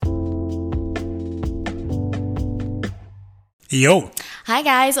Yo. Hi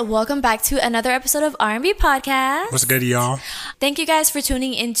guys, welcome back to another episode of R&B Podcast. What's good, y'all? Thank you guys for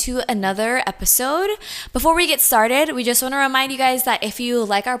tuning into another episode. Before we get started, we just want to remind you guys that if you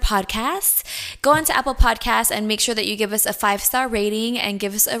like our podcast, go into Apple Podcasts and make sure that you give us a 5-star rating and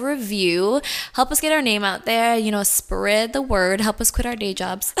give us a review. Help us get our name out there, spread the word, help us quit our day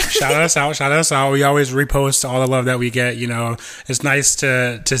jobs. Shout us out. We always repost all the love that we get, It's nice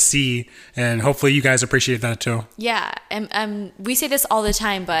to see, and hopefully you guys appreciate that too. Yeah, and we say this all the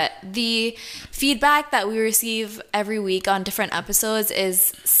time, but the feedback that we receive every week on different episodes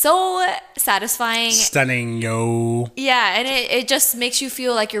is so satisfying. Stunning, yo. Yeah, and it just makes you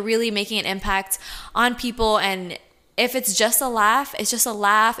feel like you're really making an impact on people. And if it's just a laugh, it's just a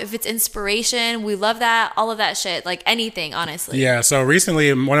laugh. If it's inspiration, we love that. All of that shit, like anything, honestly. Yeah, so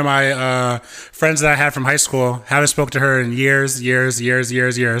recently, one of my friends that I had from high school, haven't spoke to her in years. Her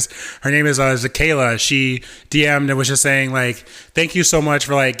name is Zakayla. She DM'd and was just saying, like, thank you so much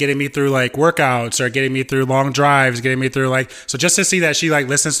for, like, getting me through, like, workouts or getting me through long drives, getting me through, like, so just to see that she, like,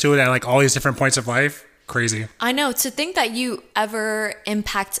 listens to it at, like, all these different points of life. Crazy. I know. To think that you ever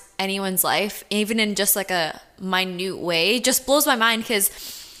impact anyone's life, even in just like a minute way, just blows my mind, because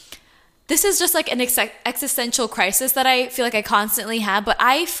this is just like an existential crisis that I feel like I constantly have, but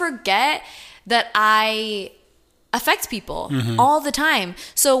I forget that I affect people all the time.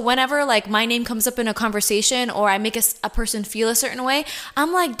 So whenever like my name comes up in a conversation or I make a person feel a certain way,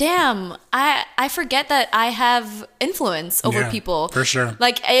 I'm like, damn, I forget that I have influence over people. For sure.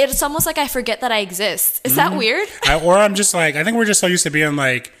 Like it's almost like I forget that I exist. Is that weird? I'm just like, I think we're just so used to being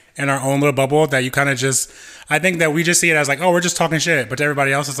like in our own little bubble that you kind of just, I think that we just see it as like, oh, we're just talking shit. But to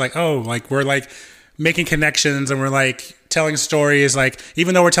everybody else, it's like, oh, like we're like making connections and we're like telling stories. Like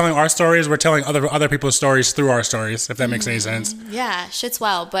even though we're telling our stories, we're telling other people's stories through our stories, if that makes any sense. Yeah, shit's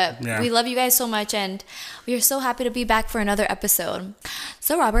wild. But we love you guys so much, and we are so happy to be back for another episode.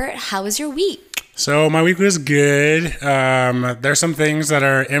 So Robert, how was your week? So my week was good. There's some things that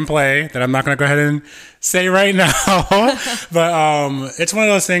are in play that I'm not going to go ahead and say right now, but it's one of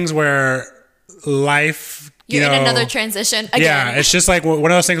those things where life, You're in another transition again. Yeah, it's just like one of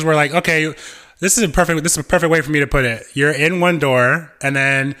those things where like, okay, this is a perfect way for me to put it. You're in one door and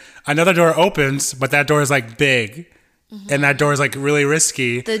then another door opens, but that door is like big. And that door is like really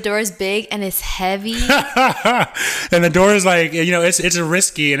risky. The door is big and it's heavy. And the door is like, it's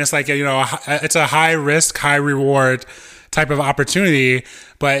risky, and it's like, it's a high risk, high reward type of opportunity.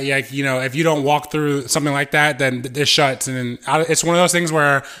 But like, if you don't walk through something like that, then it shuts. And then it's one of those things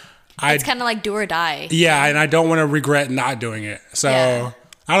where it's kind of like do or die. Yeah. And I don't want to regret not doing it. So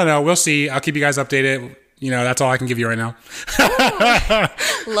I don't know. We'll see. I'll keep you guys updated. That's all I can give you right now.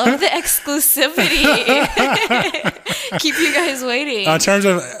 Ooh, love the exclusivity. Keep you guys waiting. In terms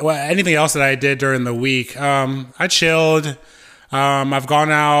of anything else that I did during the week, I chilled. I've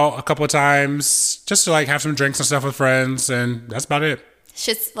gone out a couple of times just to like have some drinks and stuff with friends, and that's about it.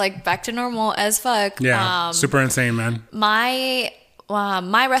 Shit's like back to normal as fuck. Yeah, super insane, man. My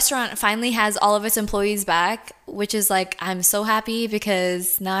restaurant finally has all of its employees back, which is like, I'm so happy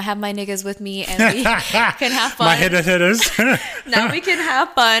because now I have my niggas with me and we can have fun. My hitters. Now we can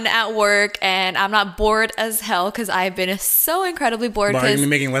have fun at work and I'm not bored as hell, because I've been so incredibly bored. Are you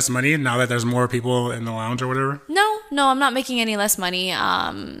making less money now that there's more people in the lounge or whatever? No, I'm not making any less money.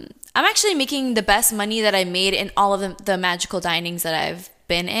 I'm actually making the best money that I made in all of the magical dinings that I've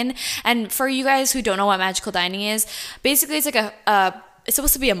been in. And for you guys who don't know what magical dining is, basically it's like it's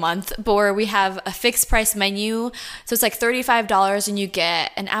supposed to be a month, but where we have a fixed price menu. So it's like $35 and you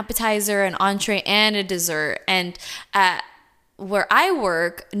get an appetizer, an entree, and a dessert. And at where I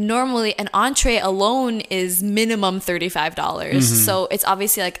work, normally an entree alone is minimum $35. So it's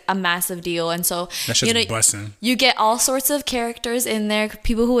obviously like a massive deal. And so that shit's busting. You get all sorts of characters in there,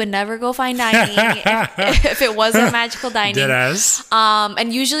 people who would never go fine dining if it wasn't magical dining. Deadass.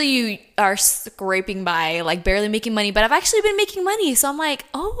 And usually you are scraping by, like barely making money, but I've actually been making money. So I'm like,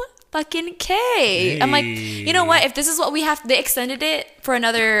 oh, fucking K. Hey. I'm like, you know what? If this is what we have, they extended it for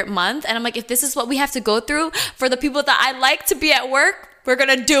another month. And I'm like, if this is what we have to go through for the people that I like to be at work, we're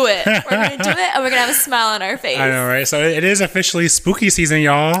going to do it. We're going to do it, and we're going to have a smile on our face. I know, right? So it is officially spooky season,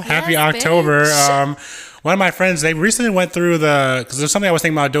 y'all. Yes, happy October. One of my friends, they recently went through because there's something I was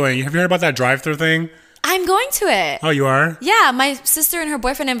thinking about doing. Have you heard about that drive-thru thing? I'm going to it. Oh, you are? Yeah, my sister and her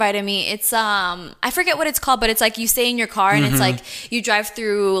boyfriend invited me. It's I forget what it's called, but it's like you stay in your car and it's like you drive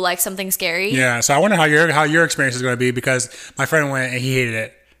through like something scary. Yeah, so I wonder how your experience is going to be, because my friend went and he hated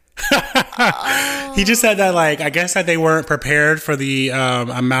it. He just said that, like, I guess that they weren't prepared for the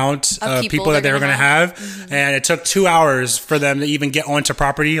amount of people that they were going to have. Mm-hmm. And it took 2 hours for them to even get onto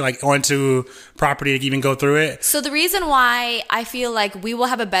property to even go through it. So the reason why I feel like we will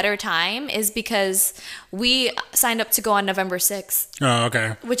have a better time is because we signed up to go on November 6th. Oh,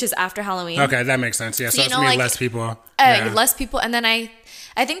 okay. Which is after Halloween. Okay, that makes sense. Yeah, so it's going to be less people. Less people. And then I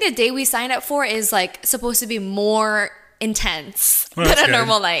think the day we signed up for is, like, supposed to be more intense than a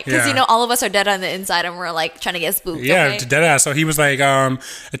normal night, because all of us are dead on the inside and we're like trying to get spooked. Yeah, dead ass. So he was like,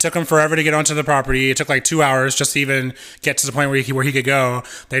 it took him forever to get onto the property. It took like 2 hours just to even get to the point where he could go.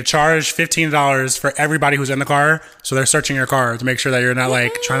 They charged $15 for everybody who's in the car, so they're searching your car to make sure that you're not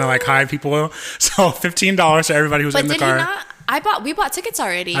like trying to like hide people. So $15 for everybody who's in the car. We bought tickets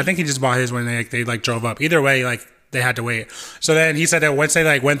already. I think he just bought his when they like drove up. Either way, like they had to wait. So then he said that once they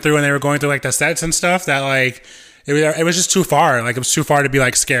like went through and they were going through like the sets and stuff, that like it was just too far. Like it was too far to be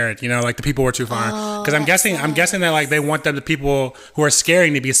like scared, like the people were too far. Because I'm guessing that like they want the people who are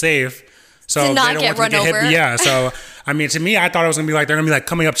scaring to be safe, so to not they don't get want run to get over. hit. Yeah. So I mean, to me, I thought it was gonna be like they're gonna be like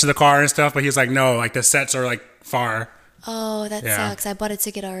coming up to the car and stuff, but he was like, no, like the sets are like far. Oh, that sucks. I bought a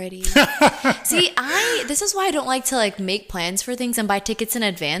ticket already. See, this is why I don't like to like make plans for things and buy tickets in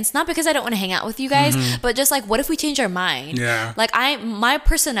advance. Not because I don't want to hang out with you guys, but just like, what if we change our mind? Yeah. Like my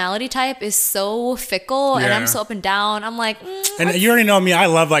personality type is so fickle and I'm so up and down. I'm like, and you already know me. I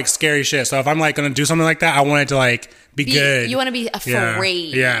love like scary shit. So if I'm like gonna do something like that, I want it to like be good. You want to be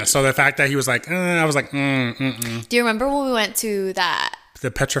afraid. Yeah. So the fact that he was like, I was like, Do you remember when we went to that? The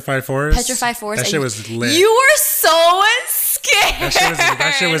Petrified Forest? Petrified Forest. That shit was lit. You were so scared.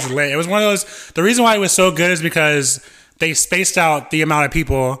 That shit was lit. It was one of those... The reason why it was so good is because they spaced out the amount of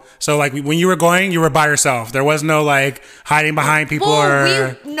people. So, like, when you were going, you were by yourself. There was no, like, hiding behind people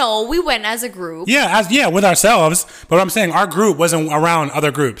we went as a group. Yeah, with ourselves. But what I'm saying, our group wasn't around other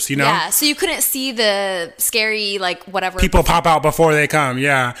groups, Yeah, so you couldn't see the scary, like, whatever. People pop out before they come,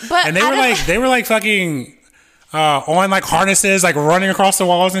 yeah. And they were like fucking... on like harnesses, like running across the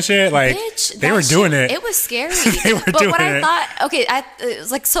walls and shit. Like they were doing it. It was scary. They were doing it. But I thought, it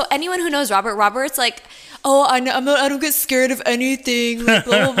was like, so anyone who knows Robert's like, oh, I don't get scared of anything, like,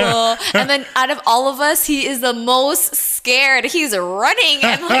 blah, blah, blah. And then out of all of us, he is the most scared. He's running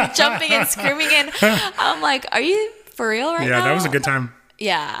and like jumping and screaming. And I'm like, are you for real right now? Yeah, that was a good time.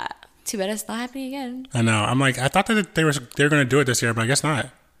 Yeah. Too bad it's not happening again. I know. I'm like, I thought that they were going to do it this year, but I guess not.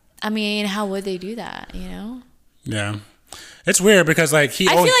 I mean, how would they do that, Yeah. It's weird because like I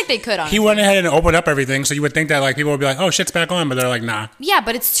feel like they could, honestly. He went ahead and opened up everything, so you would think that like people would be like, oh, shit's back on, but they're like, nah. Yeah,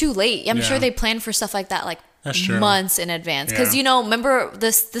 but it's too late. I'm sure they planned for stuff like that like months in advance. Because remember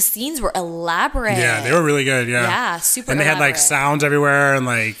the scenes were elaborate. Yeah, they were really good. Yeah. Yeah, super. And they had like sounds everywhere, and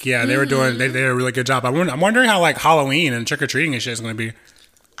like they were doing they did a really good job. I'm wondering how like Halloween and trick or treating and shit is gonna be.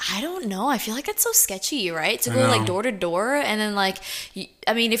 I don't know. I feel like that's so sketchy, right? To go like door to door and then like,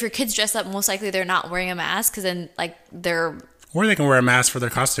 I mean, if your kid's dressed up, most likely they're not wearing a mask because then like they're... Or they can wear a mask for their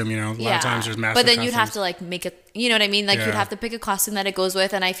costume, A lot of times there's masks. But then you'd have to like make it, you know what I mean? Like you'd have to pick a costume that it goes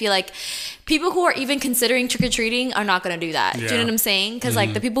with. And I feel like people who are even considering trick-or-treating are not going to do that. Do you know what I'm saying? Because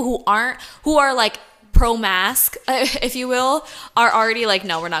like the people who are like pro-mask, if you will, are already like,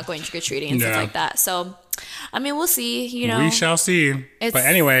 no, we're not going trick-or-treating and stuff like that. So... I mean, we'll see, We shall see. But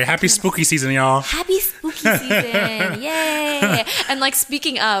anyway, happy spooky season, y'all. Happy spooky season. Yay. And like,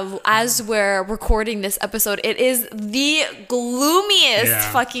 speaking of, as we're recording this episode, it is the gloomiest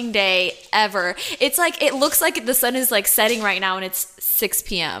fucking day ever. It's like, it looks like the sun is like setting right now and it's 6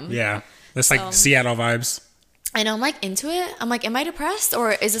 p.m. Yeah. It's like Seattle vibes. I know, I'm like into it. I'm like, am I depressed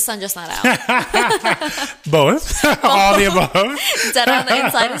or is the sun just not out? Both. All the above. Dead on the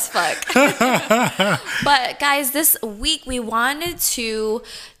inside as fuck. But guys, this week we wanted to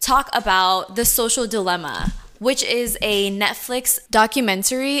talk about The Social Dilemma, which is a Netflix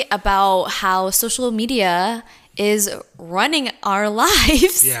documentary about how social media is running our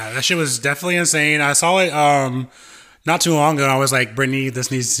lives. Yeah, that shit was definitely insane. I saw it not too long ago. I was like, Brittany, this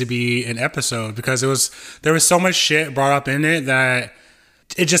needs to be an episode because there was so much shit brought up in it that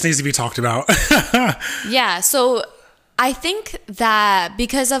it just needs to be talked about. Yeah, so I think that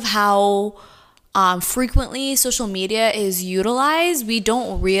because of how frequently social media is utilized, we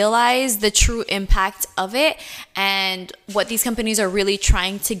don't realize the true impact of it and what these companies are really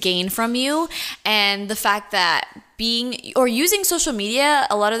trying to gain from you, and the fact that being or using social media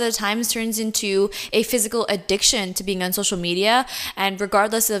a lot of the times turns into a physical addiction to being on social media. And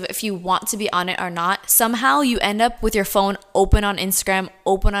regardless of if you want to be on it or not, somehow you end up with your phone open on Instagram,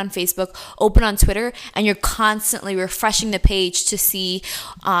 open on Facebook, open on Twitter, and you're constantly refreshing the page to see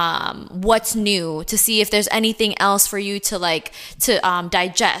what's new, to see if there's anything else for you to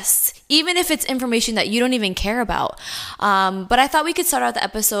digest, even if it's information that you don't even care about. But I thought we could start out the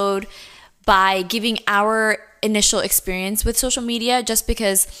episode by giving our initial experience with social media, just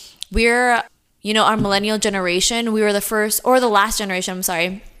because we're, our millennial generation, we were the first, or the last generation, I'm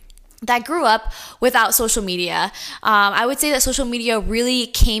sorry, that grew up without social media. I would say that social media really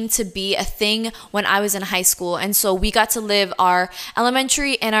came to be a thing when I was in high school. And so we got to live our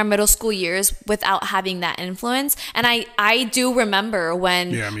elementary and our middle school years without having that influence. And I do remember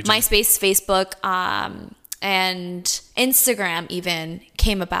when MySpace, Facebook, and Instagram even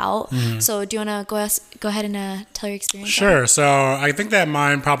came about. So do you want to go ahead and tell your experience? Sure. So I think that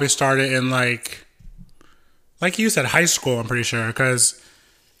mine probably started in like you said, high school, I'm pretty sure, because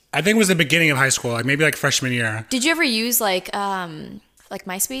I think it was the beginning of high school, like maybe like freshman year. Did you ever use like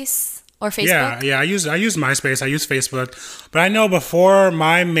MySpace or Facebook? Yeah. I used MySpace. I used Facebook, but I know before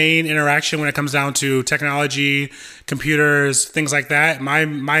my main interaction when it comes down to technology, computers, things like that,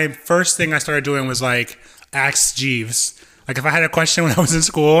 my first thing I started doing was like Ask Jeeves. Like if I had a question when I was in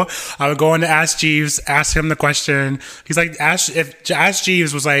school, I would go into Ask Jeeves, ask him the question. He's like, Ask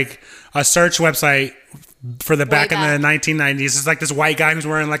Jeeves was like a search website for the back in the 1990s. It's like this white guy who's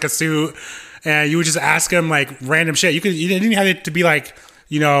wearing like a suit, and you would just ask him like random shit. You didn't even have it to be like,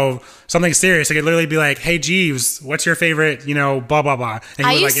 something serious. It could literally be like, hey Jeeves, what's your favorite, blah blah blah, and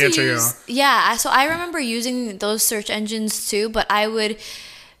he would like answer you. Yeah, so I remember using those search engines too, but I would,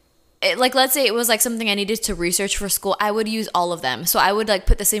 let's say it was like something I needed to research for school, I would use all of them. So I would like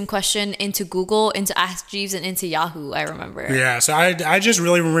put the same question into Google, into Ask Jeeves, and into Yahoo, I remember. Yeah, so I just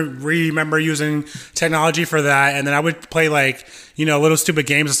really remember using technology for that. And then I would play like, little stupid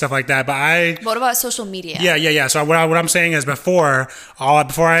games and stuff like that. But what about social media? Yeah. So what I'm saying is before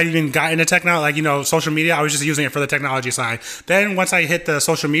I even got into technology, like, social media, I was just using it for the technology side. Then once I hit the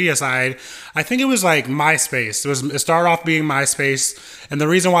social media side, I think it was like MySpace. It started off being MySpace. And the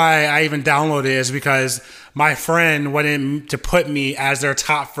reason why I even downloaded it is because my friend wanted to put me as their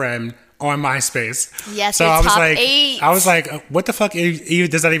top friend on MySpace. Yes, so I was like, what the fuck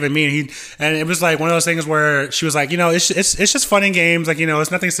does that even mean? And it was like one of those things where she was like, it's just fun and games, like,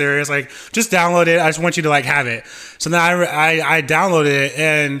 it's nothing serious, like just download it. I just want you to like have it. So then I downloaded it,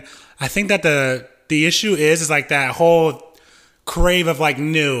 and I think that the issue is like that whole crave of like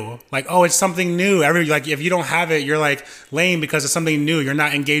new, like, oh, it's something new. Like if you don't have it, you're like lame because it's something new. You're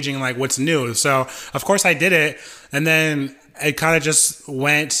not engaging in like what's new. So of course I did it, and then it kind of just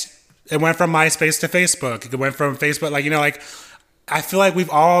went. It went from MySpace to Facebook. It went from Facebook, like, I feel like we've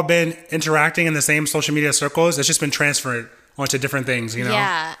all been interacting in the same social media circles. It's just been transferred onto different things,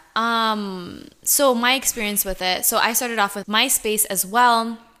 Yeah. So my experience with it. So I started off with MySpace as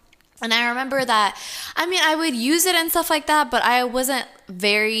well. And I remember that, I would use it and stuff like that, but I wasn't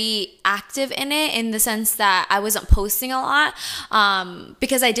very active in it, in the sense that I wasn't posting a lot,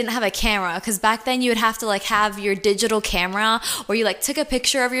 because I didn't have a camera. Because back then you would have to like have your digital camera where you like took a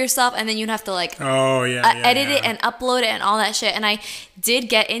picture of yourself, and then you'd have to like edit it and upload it and all that shit. And I did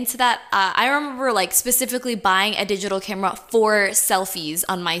get into that. I remember like specifically buying a digital camera for selfies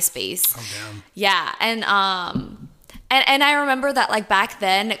on MySpace. Oh damn. Yeah, And I remember that like back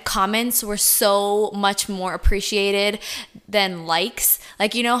then comments were so much more appreciated than likes.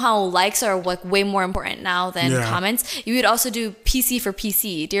 Like, how likes are like way more important now than comments. You would also do PC for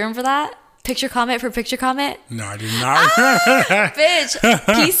PC. Do you remember that? Picture comment for picture comment? No, I do not. Bitch.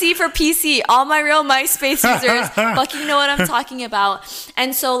 PC for PC. All my real MySpace users fucking know what I'm talking about.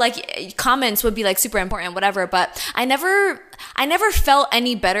 And so like comments would be like super important, whatever. But I never felt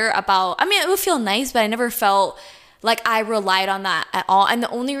any better about, it would feel nice, but I never felt like I relied on that at all. And the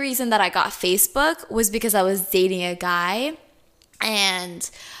only reason that I got Facebook was because I was dating a guy, and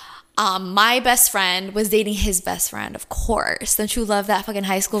my best friend was dating his best friend, of course. Don't you love that fucking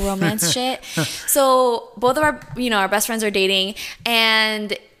high school romance shit? So both of our best friends are dating,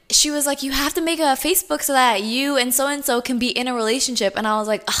 and she was like, you have to make a Facebook so that you and so can be in a relationship. And I was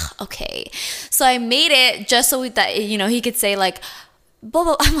like, ugh, okay. So I made it just so that, he could say like, blah,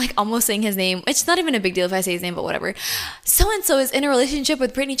 blah. I'm like almost saying his name. It's not even a big deal if I say his name, but whatever. So-and-so is in a relationship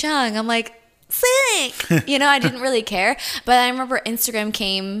with Brittany Chung. I'm like, sick. I didn't really care. But I remember Instagram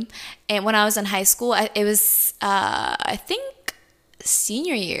came, and when I was in high school, it was, I think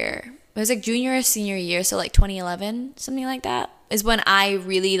senior year. was like junior or senior year, so like 2011, something like that, is when I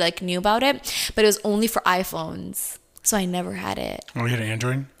really like knew about it. But it was only for iPhones, so I never had it. Oh, you had an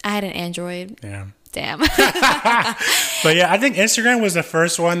Android? I had an Android. Yeah. Damn. But yeah, I think Instagram was the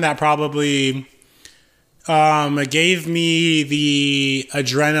first one that probably gave me the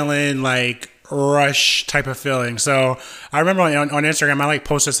adrenaline like rush type of feeling. So I remember on Instagram, I like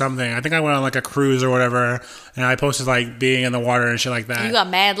posted something. I think I went on like a cruise or whatever, and I posted like being in the water and shit like that. You got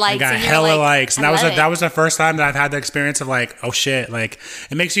mad likes. I got and hella like, likes, and that was the first time that I've had the experience of like, oh shit, like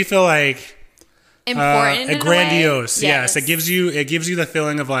it makes you feel like important, and grandiose. Yes. It gives you the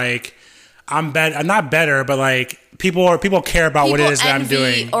feeling of like I'm not better, but like people care about what it is that I'm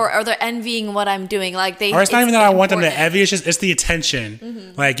doing, or they're envying what I'm doing. Like or it's not even that I want them to envy. It's the attention.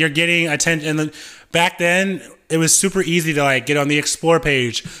 Mm-hmm. Like you're getting attention. And back then, it was super easy to like get on the explore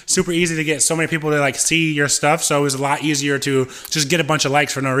page. Super easy to get so many people to like see your stuff. So it was a lot easier to just get a bunch of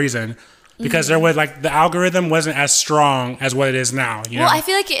likes for no reason. Because there was like the algorithm wasn't as strong as what it is now. You know? I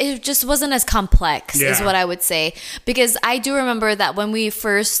feel like it just wasn't as complex, is what I would say. Because I do remember that when we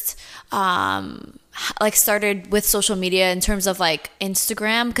first like started with social media in terms of like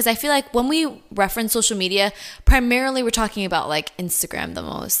Instagram, because I feel like when we reference social media, primarily we're talking about like Instagram the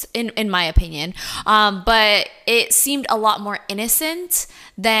most, in my opinion. But it seemed a lot more innocent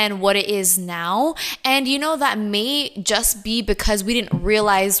than what it is now. And you know, that may just be because we didn't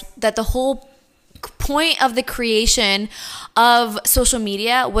realize that the whole point of the creation of social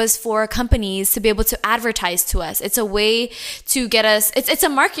media was for companies to be able to advertise to us. It's a way to get us, it's a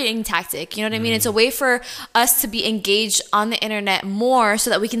marketing tactic, you know what I mean? It's a way for us to be engaged on the internet more so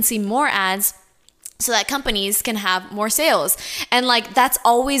that we can see more ads, so that companies can have more sales. And like, that's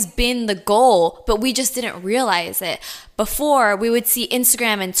always been the goal, but we just didn't realize it. Before, we would see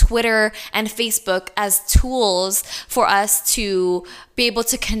Instagram and Twitter and Facebook as tools for us to be able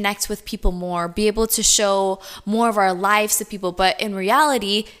to connect with people more, be able to show more of our lives to people. But in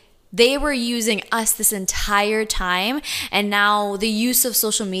reality, they were using us this entire time, and now the use of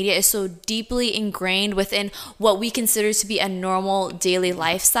social media is so deeply ingrained within what we consider to be a normal daily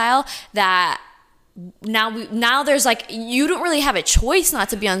lifestyle that now there's like, you don't really have a choice not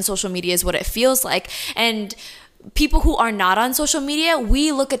to be on social media, is what it feels like. And people who are not on social media,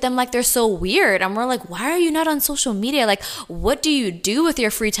 we look at them like they're so weird, and we're like, why are you not on social media? Like, what do you do with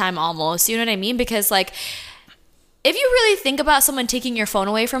your free time almost? You know what I mean? Because like, if you really think about someone taking your phone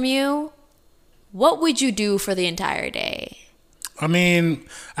away from you, what would you do for the entire day? I mean,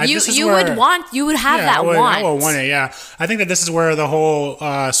 you would have that want. I would want it, yeah. I think that this is where the whole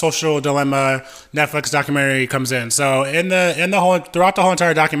social dilemma Netflix documentary comes in. So throughout the whole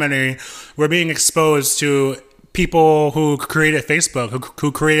entire documentary, we're being exposed to people who created Facebook,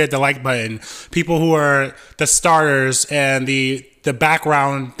 who created the like button, people who are the starters and the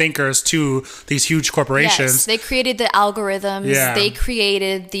background thinkers to these huge corporations. Yes, they created the algorithms. Yeah. They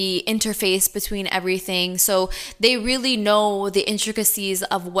created the interface between everything. So they really know the intricacies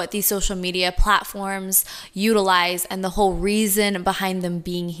of what these social media platforms utilize and the whole reason behind them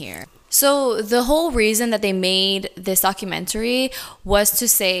being here. So the whole reason that they made this documentary was to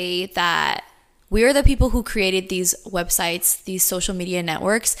say that we are the people who created these websites, these social media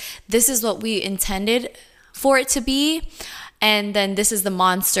networks. This is what we intended for it to be. And then this is the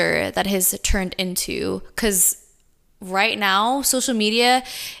monster that has turned into. Because right now, social media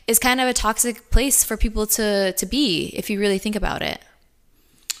is kind of a toxic place for people to be, if you really think about it.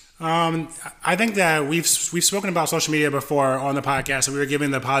 I think that we've spoken about social media before on the podcast, and we were giving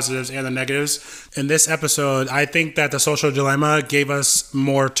the positives and the negatives. In this episode, I think that the social dilemma gave us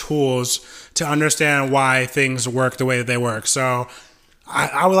more tools to understand why things work the way that they work. So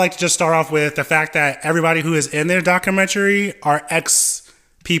I would like to just start off with the fact that everybody who is in their documentary are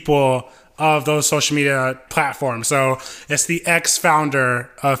ex-people of those social media platforms. So it's the ex-founder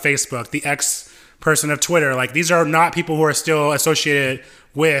of Facebook, the ex-person of Twitter. Like, these are not people who are still associated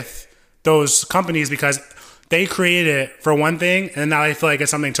with those companies because they created it for one thing, and now they feel like it's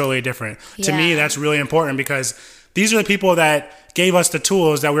something totally different. Yeah. To me, that's really important because these are the people that gave us the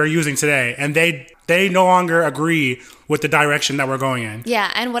tools that we're using today, and they no longer agree with the direction that we're going in.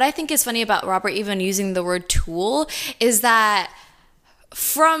 Yeah, and what I think is funny about Robert even using the word tool is that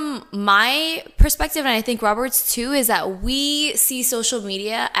from my perspective, and I think Robert's too, is that we see social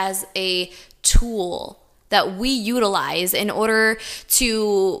media as a tool that we utilize in order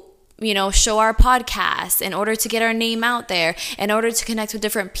to, you know, show our podcast, in order to get our name out there, in order to connect with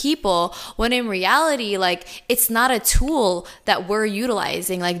different people, when in reality, like, it's not a tool that we're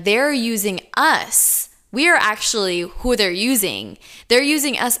utilizing. Like, they're using us. We are actually who they're using. They're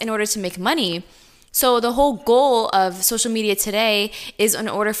using us in order to make money. So the whole goal of social media today is in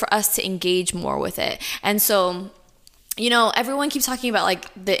order for us to engage more with it. And so, you know, everyone keeps talking about like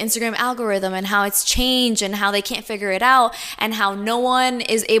the Instagram algorithm and how it's changed and how they can't figure it out and how no one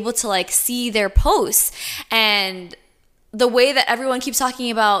is able to like see their posts. And the way that everyone keeps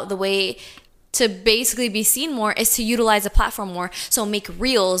talking about the way to basically be seen more is to utilize the platform more. So make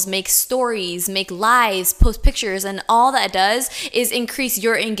reels, make stories, make lives, post pictures, and all that does is increase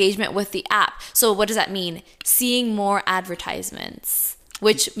your engagement with the app. So what does that mean? Seeing more advertisements,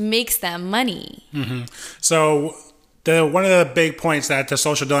 which makes them money. Mm-hmm. So one of the big points that the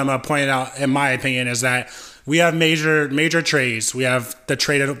Social Dilemma pointed out, in my opinion, is that we have major trades. We have the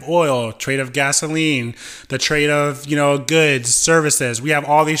trade of oil, trade of gasoline, the trade of, you know, goods, services. We have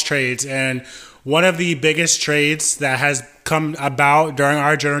all these trades. And one of the biggest trades that has come about during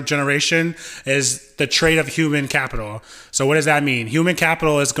our generation is the trade of human capital. So what does that mean? Human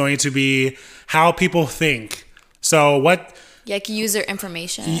capital is going to be how people think. So what... Like user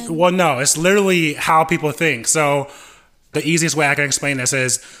information? Well, no, it's literally how people think. So the easiest way I can explain this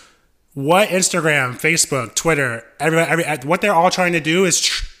is what Instagram, Facebook, Twitter, what they're all trying to do is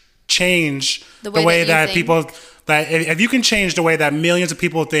change the way that people, that if you can change the way that millions of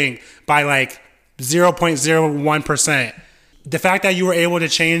people think by like 0.01%, the fact that you were able to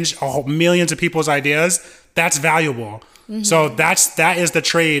change millions of people's ideas, that's valuable. Mm-hmm. So that is the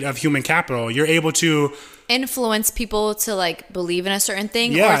trade of human capital. You're able to influence people to like believe in a certain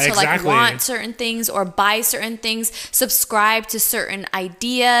thing, yeah, or to exactly. like want certain things or buy certain things, subscribe to certain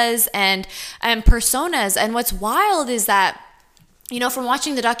ideas and personas. And what's wild is that, you know, from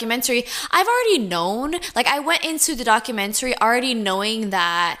watching the documentary, I've already known, like I went into the documentary already knowing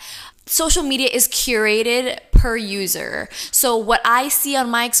that social media is curated per user. So what I see on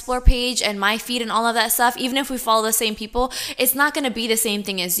my Explore page and my feed and all of that stuff, even if we follow the same people, it's not going to be the same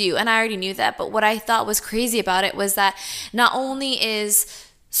thing as you. And I already knew that. But what I thought was crazy about it was that not only is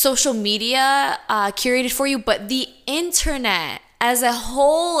social media curated for you, but the internet as a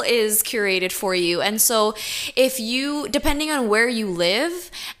whole is curated for you. And so if you, depending on where you live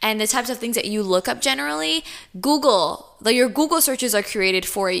and the types of things that you look up generally, your Google searches are curated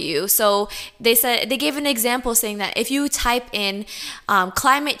for you. So they gave an example saying that if you type in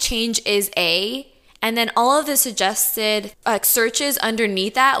climate change is and then all of the suggested searches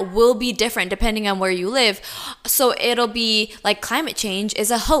underneath that will be different depending on where you live. So it'll be like climate change is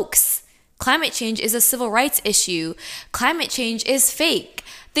a hoax. Climate change is a civil rights issue. Climate change is fake.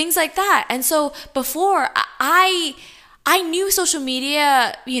 Things like that. And so before, I knew social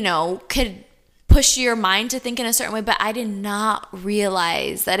media, you know, could push your mind to think in a certain way, but I did not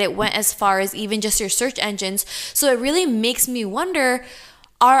realize that it went as far as even just your search engines. So it really makes me wonder,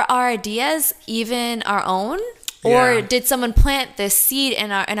 are our ideas even our own? Or Yeah. did someone plant this seed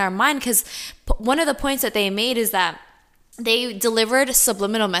in our mind? Because one of the points that they made is that they delivered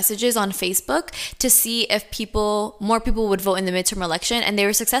subliminal messages on Facebook to see if more people would vote in the midterm election, and they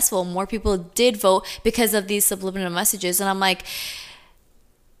were successful. More people did vote because of these subliminal messages. And I'm like,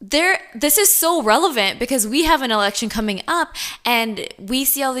 this is so relevant because we have an election coming up and we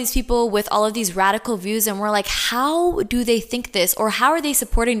see all these people with all of these radical views, and we're like, how do they think this? Or how are they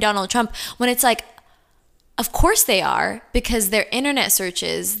supporting Donald Trump? When it's like, of course they are, because their internet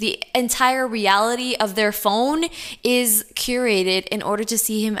searches, the entire reality of their phone is curated in order to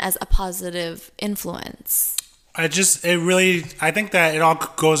see him as a positive influence. I think that it all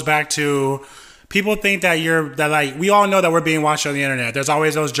goes back to people think that we all know that we're being watched on the internet. There's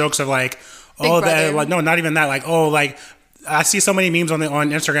always those jokes of like, no, not even that. Like, oh, like I see so many memes on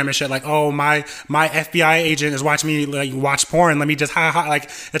Instagram and shit like, oh, my FBI agent is watching me like watch porn. Let me just like,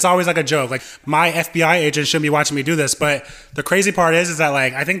 it's always like a joke. Like my FBI agent shouldn't be watching me do this. But the crazy part is that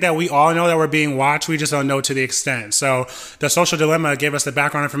like, I think that we all know that we're being watched. We just don't know to the extent. So the Social Dilemma gave us the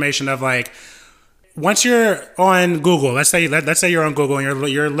background information of like, once you're on Google, let's say you're on Google and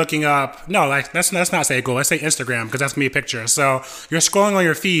you're looking up. No, like let's not say Google. Let's say Instagram, because that's gonna be a picture. So you're scrolling on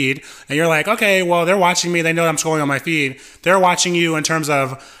your feed and you're like, okay, well they're watching me. They know I'm scrolling on my feed. They're watching you in terms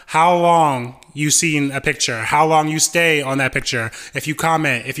of how long you've seen a picture, how long you stay on that picture. If you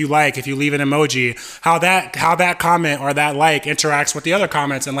comment, if you like, if you leave an emoji, how that comment or that like interacts with the other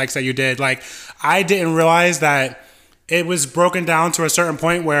comments and likes that you did. Like I didn't realize that it was broken down to a certain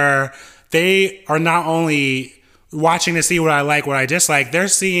point where they are not only watching to see what I like, what I dislike, they're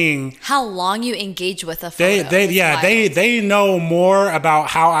seeing how long you engage with a photo. They know more about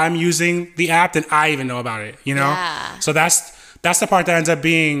how I'm using the app than I even know about it, you know? Yeah. So that's the part that ends up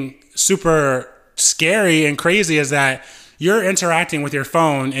being super scary and crazy, is that you're interacting with your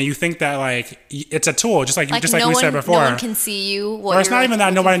phone and you think that like it's a tool, just like we said before. No one can see you. Or it's not even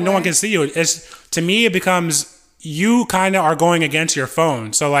that no one can see you. It's, to me, it becomes you kind of are going against your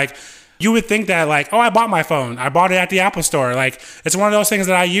phone. So like you would think that like, oh, I bought my phone. I bought it at the Apple Store. Like it's one of those things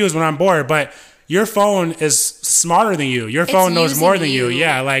that I use when I'm bored, but your phone is smarter than you. Your phone knows more than you.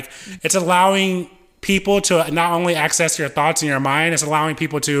 Yeah. Like it's allowing people to not only access your thoughts in your mind, it's allowing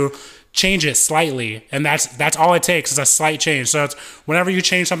people to change it slightly. And that's all it takes is a slight change. So it's whenever you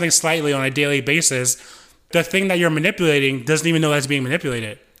change something slightly on a daily basis, the thing that you're manipulating doesn't even know that's being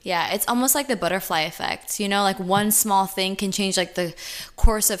manipulated. Yeah, it's almost like the butterfly effect, you know, like one small thing can change like the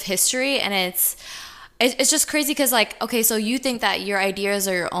course of history. And it's just crazy because like, okay, so you think that your ideas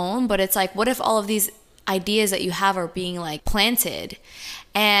are your own, but it's like, what if all of these ideas that you have are being like planted?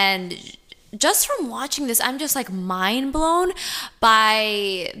 And just from watching this, I'm just like mind blown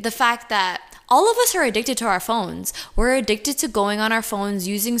by the fact that all of us are addicted to our phones. We're addicted to going on our phones,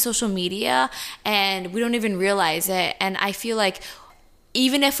 using social media, and we don't even realize it. And I feel like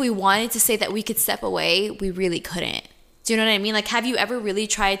even if we wanted to say that we could step away, we really couldn't. Do you know what I mean? Like, have you ever really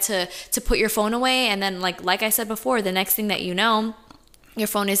tried to put your phone away and then like I said before, the next thing that you know, your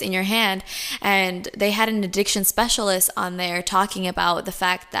phone is in your hand? And they had an addiction specialist on there talking about the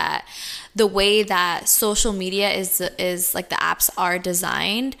fact that the way that social media is like the apps are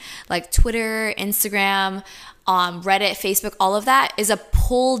designed, like Twitter, Instagram, Reddit, Facebook, all of that is a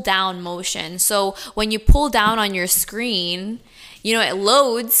pull down motion. So when you pull down on your screen, you know, it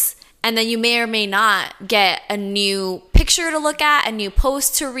loads, and then you may or may not get a new picture to look at, a new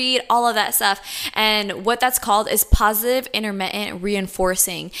post to read, all of that stuff. And what that's called is positive intermittent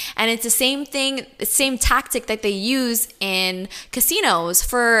reinforcing. And it's the same thing, same tactic that they use in casinos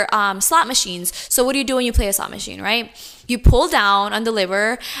for slot machines. So what do you do when you play a slot machine, right? You pull down on the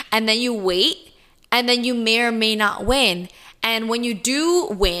lever, and then you wait, and then you may or may not win. And when you do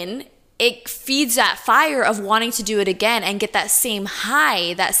win, it feeds that fire of wanting to do it again and get that same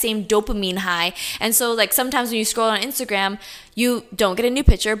high, that same dopamine high. And so like sometimes when you scroll on Instagram, you don't get a new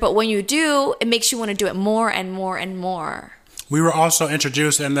picture, but when you do, it makes you want to do it more and more and more. We were also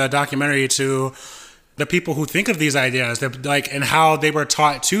introduced in the documentary to the people who think of these ideas, like, and how they were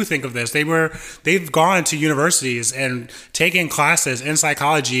taught to think of this. They've gone to universities and taken classes in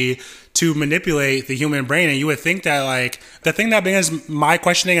psychology to manipulate the human brain. And you would think that, like, the thing that begins my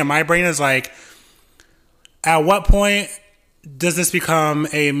questioning in my brain is like, at what point does this become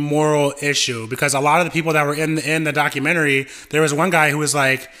a moral issue? Because a lot of the people that were in the documentary, there was one guy who was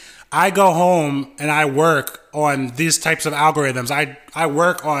like, I go home and I work on these types of algorithms. I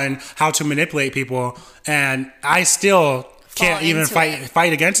work on how to manipulate people, and I still can't even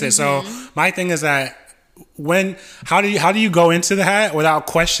fight against it. Mm-hmm. So my thing is that how do you go into that without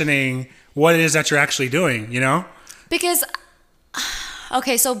questioning what it is that you're actually doing, you know? Because,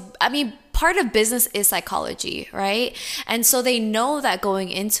 okay, so I mean, part of business is psychology, right? And so they know that going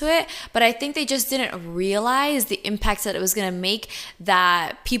into it, but I think they just didn't realize the impact that it was going to make,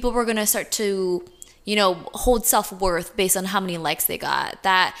 that people were going to start to, you know, hold self-worth based on how many likes they got,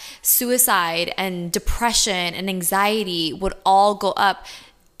 that suicide and depression and anxiety would all go up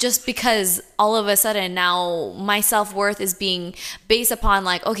just because all of a sudden now my self-worth is being based upon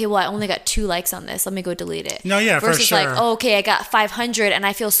like, okay, well, I only got 2 likes on this, let me go delete it. No, yeah, versus for sure. like, oh, okay, I got 500 and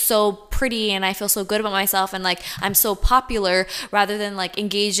I feel so pretty and I feel so good about myself and like I'm so popular, rather than like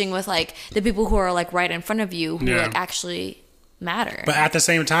engaging with like the people who are like right in front of you who like actually matter. But at the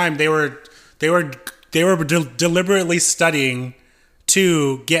same time, they were deliberately studying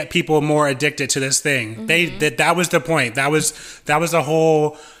to get people more addicted to this thing. Mm-hmm. That was the point. That was the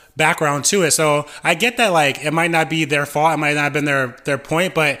whole background to it. So I get that, like, it might not be their fault, it might not have been their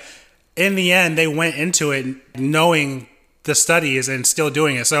point, but in the end they went into it knowing the studies and still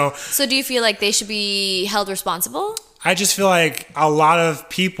doing it. So do you feel like they should be held responsible? I just feel like a lot of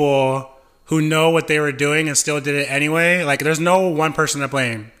people who know what they were doing and still did it anyway, like, there's no one person to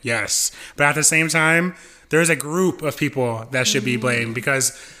blame, yes, but at the same time there's a group of people that should be blamed,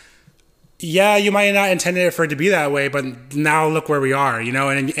 because yeah, you might not intended it for it to be that way, but now look where we are, you know?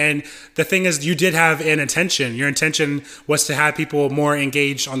 And the thing is, you did have an intention. Your intention was to have people more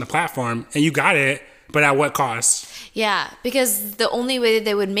engaged on the platform, and you got it, but at what cost? Yeah, because the only way that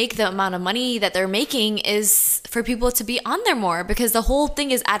they would make the amount of money that they're making is for people to be on there more, because the whole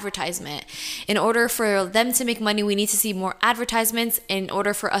thing is advertisement. In order for them to make money, we need to see more advertisements. In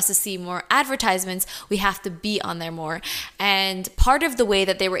order for us to see more advertisements, we have to be on there more. And part of the way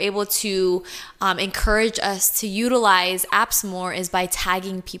that they were able to encourage us to utilize apps more is by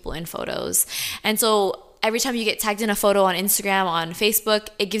tagging people in photos. And so every time you get tagged in a photo on Instagram, on Facebook,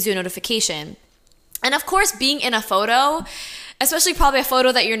 it gives you a notification. And of course, being in a photo, especially probably a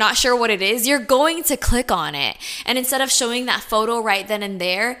photo that you're not sure what it is, you're going to click on it. And instead of showing that photo right then and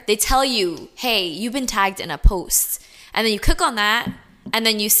there, they tell you, hey, you've been tagged in a post. And then you click on that, and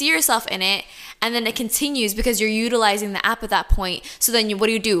then you see yourself in it, and then it continues because you're utilizing the app at that point. So then what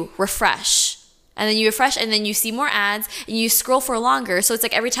do? Refresh. And then you refresh, and then you see more ads, and you scroll for longer. So it's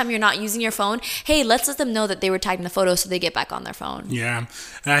like every time you're not using your phone, hey, let's let them know that they were tagged in the photo so they get back on their phone. Yeah.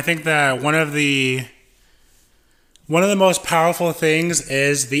 And I think that one of the most powerful things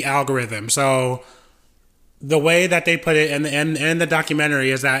is the algorithm. So the way that they put it in the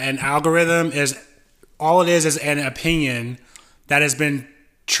documentary is that an algorithm is all it is an opinion that has been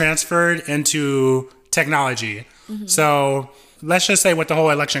transferred into technology. Mm-hmm. So let's just say with the whole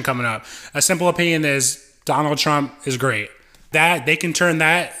election coming up, a simple opinion is Donald Trump is great. That they can turn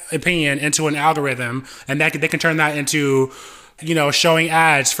that opinion into an algorithm, and that they can turn that into, showing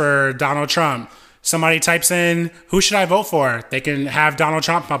ads for Donald Trump. Somebody types in, who should I vote for? They can have Donald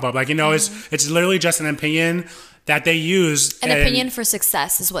Trump pop up. It's literally just an opinion that they use. An opinion for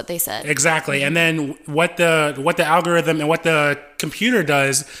success is what they said. Exactly. And then what the algorithm and what the computer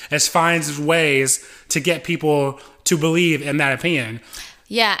does is finds ways to get people to believe in that opinion.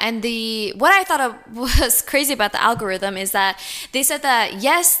 Yeah, and what I thought was crazy about the algorithm is that they said that,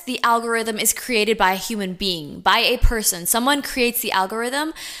 yes, the algorithm is created by a human being, by a person. Someone creates the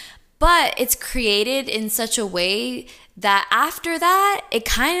algorithm, but it's created in such a way that after that, it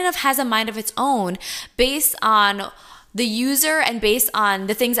kind of has a mind of its own based on the user and based on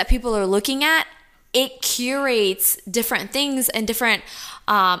the things that people are looking at. It curates different things and different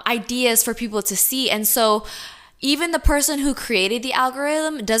ideas for people to see. And so even the person who created the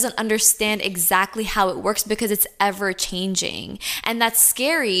algorithm doesn't understand exactly how it works because it's ever changing. And that's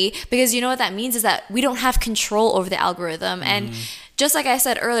scary because you know what that means is that we don't have control over the algorithm. And just like I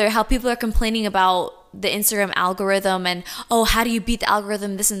said earlier, how people are complaining about the Instagram algorithm and, oh, how do you beat the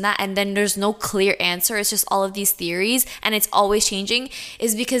algorithm, this and that, and then there's no clear answer. It's just all of these theories and it's always changing,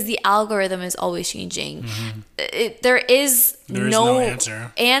 is because the algorithm is always changing. There is no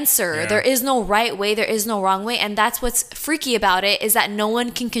answer. Yeah. There is no right way. There is no wrong way. And that's what's freaky about it, is that no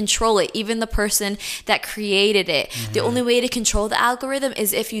one can control it, even the person that created it. The only way to control the algorithm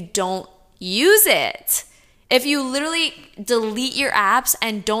is if you don't use it. If you literally delete your apps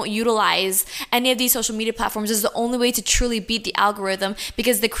and don't utilize any of these social media platforms, is the only way to truly beat the algorithm,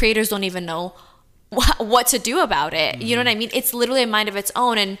 because the creators don't even know what to do about it. You know what I mean? It's literally a mind of its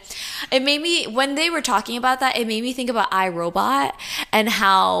own. And it made me, when they were talking about that, it made me think about iRobot and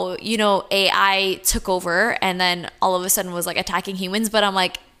how, AI took over and then all of a sudden was like attacking humans. But I'm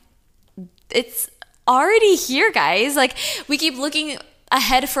like, it's already here, guys. Like, we keep looking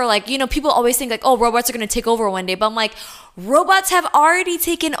ahead for people always think oh, robots are going to take over one day, but I'm like, robots have already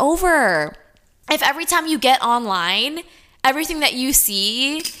taken over. If every time you get online, everything that you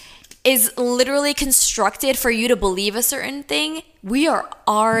see is literally constructed for you to believe a certain thing, we are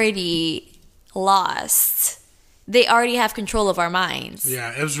already lost. They already have control of our minds.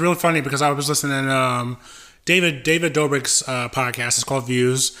 Yeah, it was really funny because I was listening David Dobrik's podcast. It's called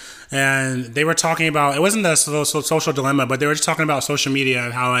Views, and they were talking about, it wasn't the social dilemma, but they were just talking about social media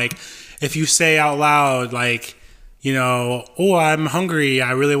and how if you say out loud oh, I'm hungry,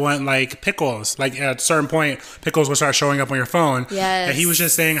 I really want pickles, at a certain point pickles will start showing up on your phone. Yes. And he was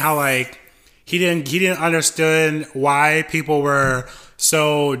just saying how he didn't understand why people were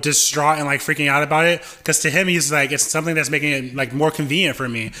so distraught and freaking out about it, because to him he's it's something that's making it more convenient for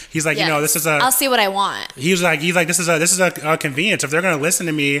me. He's this is I'll see what I want. He's like this is a convenience. If they're going to listen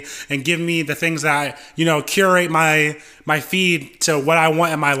to me and give me the things that curate my feed to what I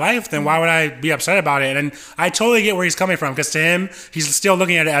want in my life, then why would I be upset about it? And I totally get where he's coming from, because to him he's still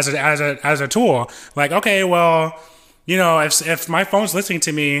looking at it as a tool. Okay, well, if my phone's listening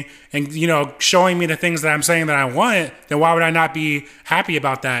to me and, showing me the things that I'm saying that I want, then why would I not be happy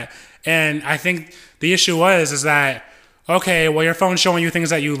about that? And I think the issue is that, okay, well, your phone's showing you things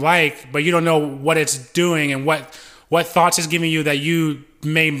that you like, but you don't know what it's doing and what thoughts it's giving you that you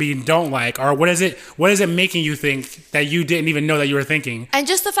maybe don't like, or what is it making you think that you didn't even know that you were thinking? And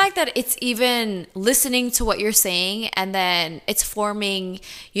just the fact that it's even listening to what you're saying and then it's forming,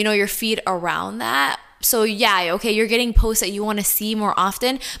 your feed around that. So yeah, okay, you're getting posts that you want to see more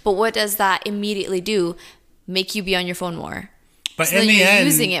often, but what does that immediately do? Make you be on your phone more. But so in the end,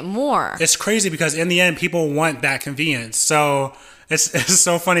 using it more. It's crazy because in the end, people want that convenience. So it's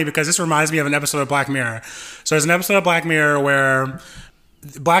so funny because this reminds me of an episode of Black Mirror. So there's an episode of Black Mirror where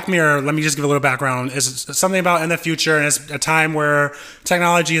Black Mirror, let me just give a little background, is something about in the future, and it's a time where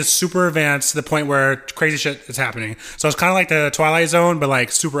technology is super advanced to the point where crazy shit is happening. So it's kind of like the Twilight Zone, but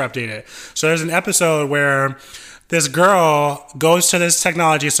like super updated. So there's an episode where this girl goes to this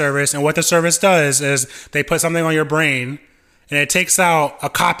technology service, and what the service does is they put something on your brain, and it takes out a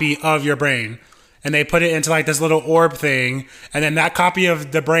copy of your brain, and they put it into like this little orb thing, and then that copy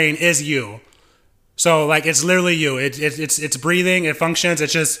of the brain is you. So like it's literally you. It's breathing. It functions.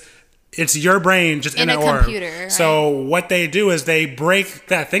 It's your brain just in an orb. Computer. Right? So what they do is they break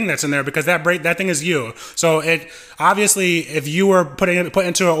that thing that's in there because that thing is you. So it obviously, if you were put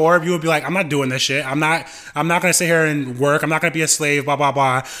into an orb, you would be like, I'm not doing this shit. I'm not gonna sit here and work. I'm not gonna be a slave. Blah blah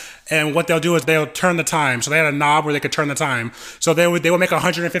blah. And what they'll do is they'll turn the time. So they had a knob where they could turn the time. So they would make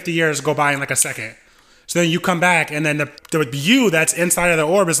 150 years go by in like a second. So then you come back, and then the you that's inside of the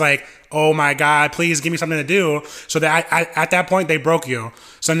orb is like, oh my God, please give me something to do. So that at that point, they broke you.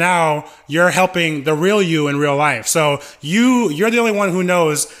 So now you're helping the real you in real life. So you're the only one who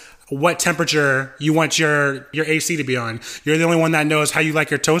knows what temperature you want your AC to be on. You're the only one that knows how you like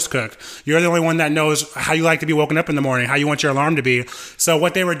your toast cooked. You're the only one that knows how you like to be woken up in the morning, how you want your alarm to be. So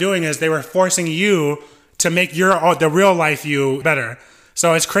what they were doing is they were forcing you to make the real life you better.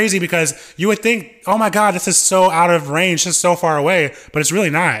 So it's crazy because you would think, oh my God, this is so out of range, this is so far away, but it's really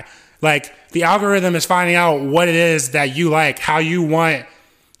not. Like the algorithm is finding out what it is that you like, how you want,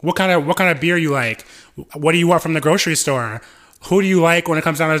 what kind of beer you like, what do you want from the grocery store, who do you like when it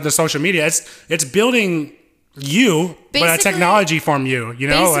comes down to the social media. It's building you, but a technology from you, you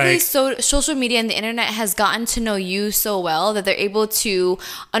know? Basically, so social media and the internet has gotten to know you so well that they're able to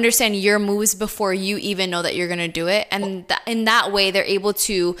understand your moves before you even know that you're going to do it. And in that way, they're able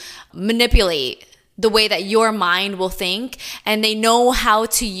to manipulate the way that your mind will think, and they know how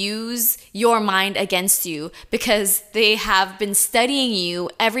to use your mind against you because they have been studying you,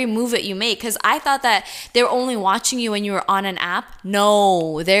 every move that you make. Because I thought that they were only watching you when you were on an app.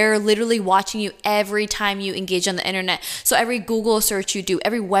 No, they're literally watching you every time you engage on the internet. So every Google search you do,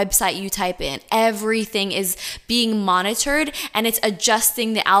 every website you type in, everything is being monitored, and it's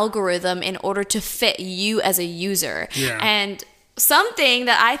adjusting the algorithm in order to fit you as a user. Yeah. And something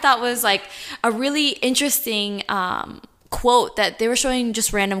that I thought was like a really interesting quote, that they were showing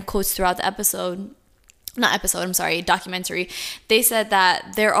just random quotes throughout the documentary. They said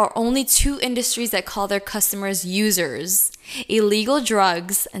that there are only two industries that call their customers users: illegal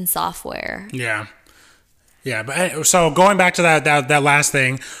drugs and software. Yeah. But so going back to that last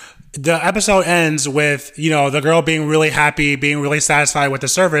thing, the episode ends with, the girl being really happy, being really satisfied with the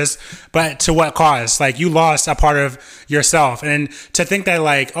service, but to what cost? Like, you lost a part of yourself. And to think that,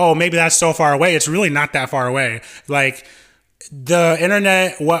 like, oh, maybe that's so far away, it's really not that far away. Like, the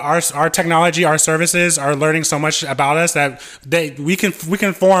internet, what our technology, our services are learning so much about us that we can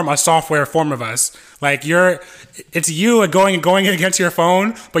form a software form of us. Like, it's you going against your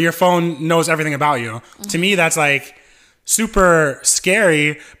phone, but your phone knows everything about you. Mm-hmm. To me, that's like super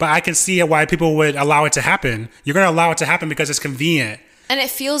scary, but I can see why people would allow it to happen. You're going to allow it to happen because it's convenient. And it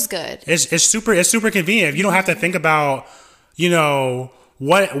feels good. It's super convenient. You don't have to think about,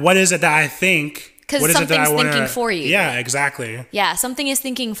 what is it that I think? Because something's thinking for you. Yeah, exactly. Yeah, something is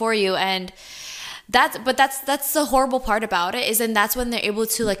thinking for you. And that's the horrible part about it, is then that's when they're able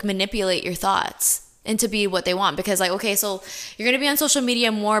to like manipulate your thoughts and to be what they want. Because like, okay, so you're going to be on social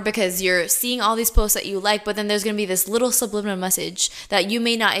media more because you're seeing all these posts that you like, but then there's going to be this little subliminal message that you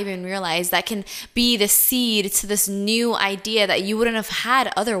may not even realize that can be the seed to this new idea that you wouldn't have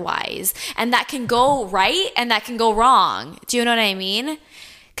had otherwise. And that can go right and that can go wrong. Do you know what I mean?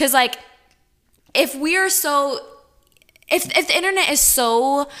 Because like, if the internet is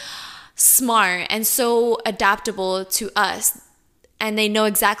so smart and so adaptable to us, and they know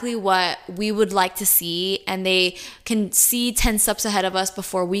exactly what we would like to see, and they can see 10 steps ahead of us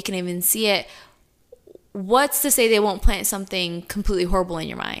before we can even see it, what's to say they won't plant something completely horrible in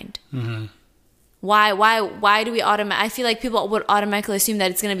your mind? Mm-hmm. Why do we I feel like people would automatically assume that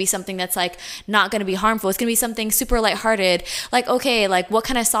it's going to be something that's like not going to be harmful. It's going to be something super lighthearted. Like, okay, like what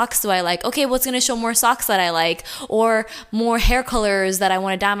kind of socks do I like? Okay, what's going to show more socks that I like, or more hair colors that I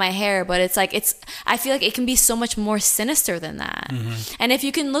want to dye my hair? But I feel like it can be so much more sinister than that. Mm-hmm. And if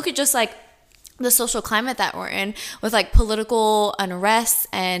you can look at just like the social climate that we're in, with like political unrest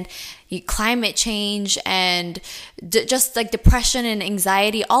and climate change and just like depression and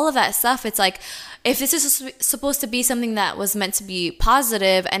anxiety, all of that stuff, it's like, if this is supposed to be something that was meant to be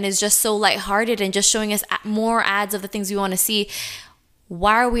positive and is just so lighthearted and just showing us more ads of the things we want to see,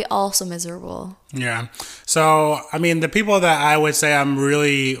 why are we all so miserable? Yeah. So, I mean, the people that I would say I'm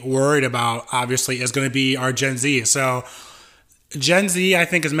really worried about, obviously, is going to be our Gen Z. So Gen Z, I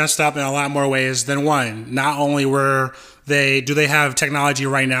think, is messed up in a lot more ways than one. Not only do they have technology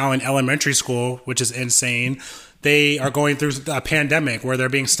right now in elementary school, which is insane. They are going through a pandemic where they're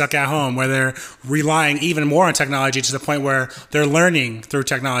being stuck at home, where they're relying even more on technology to the point where they're learning through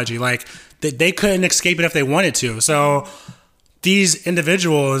technology. Like they couldn't escape it if they wanted to. So these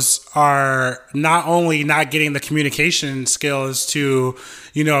individuals are not only not getting the communication skills to,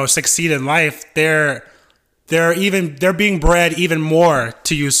 succeed in life, they're being bred even more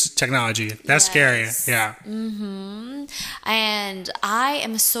to use technology. That's scary. Yeah. Mm-hmm. And I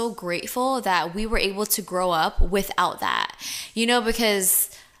am so grateful that we were able to grow up without that, because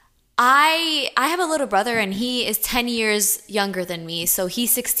I have a little brother and he is 10 years younger than me. So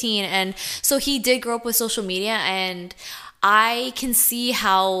he's 16. And so he did grow up with social media, and I can see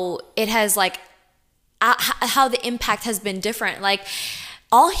how it has how the impact has been different. Like,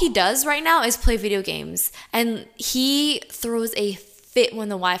 all he does right now is play video games, and he throws a fit when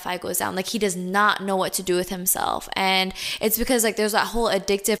the Wi-Fi goes down. Like, he does not know what to do with himself. And it's because there's that whole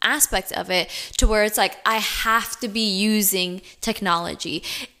addictive aspect of it, to where it's like, I have to be using technology.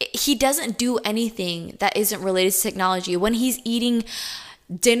 He doesn't do anything that isn't related to technology. When he's eating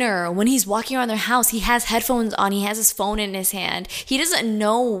dinner, when he's walking around their house, he has headphones on, he has his phone in his hand. He doesn't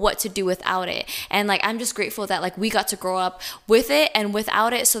know what to do without it. And I'm just grateful that we got to grow up with it and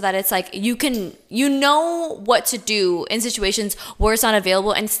without it, so that it's you know what to do in situations where it's not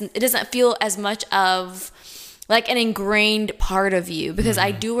available, and it doesn't feel as much of an ingrained part of you, because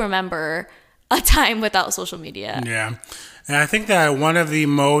I do remember a time without social media. Yeah. And I think that one of the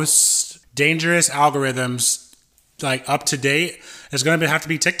most dangerous algorithms up to date is going to have to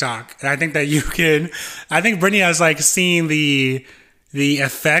be TikTok. And I think that I think Brittany has seen the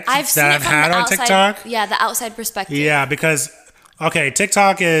effect that I've had on TikTok. Yeah, the outside perspective. Yeah, because,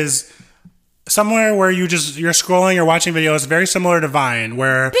 TikTok is somewhere where you're scrolling or watching videos very similar to Vine,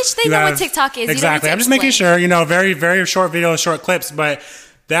 where bitch, they know what TikTok is. Exactly. I'm just making sure, very, very short videos, short clips, but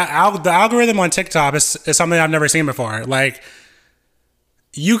the algorithm on TikTok is something I've never seen before.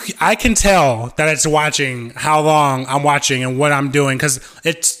 I can tell that it's watching how long I'm watching and what I'm doing, because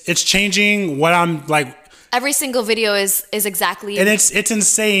it's changing what I'm Every single video is exactly, and it's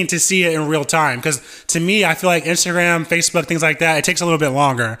insane to see it in real time. Because to me, I feel like Instagram, Facebook, things like that, it takes a little bit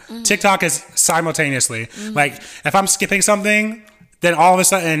longer. Mm-hmm. TikTok is simultaneously. Mm-hmm. If I'm skipping something, then all of a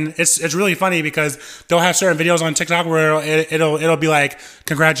sudden it's really funny, because they'll have certain videos on TikTok where it'll be like,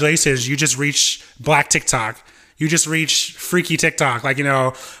 congratulations, you just reached Black TikTok. You just reach freaky TikTok.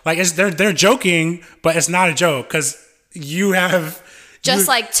 They're joking, but it's not a joke, because you have just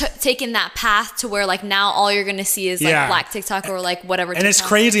taken that path to where now all you're gonna see is Black TikTok or whatever. And it's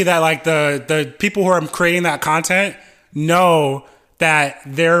crazy that the people who are creating that content know that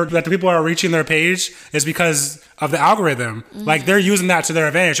the people who are reaching their page is because of the algorithm. Mm-hmm. They're using that to their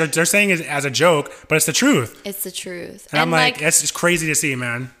advantage. They're saying it as a joke, but it's the truth. It's the truth. And I'm it's just crazy to see,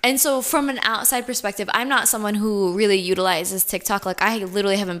 man. And so from an outside perspective, I'm not someone who really utilizes TikTok. I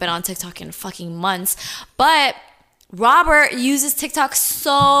literally haven't been on TikTok in fucking months. But Robert uses TikTok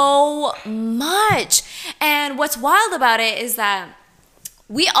so much. And what's wild about it is that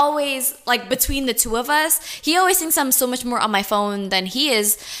we always, between the two of us, he always thinks I'm so much more on my phone than he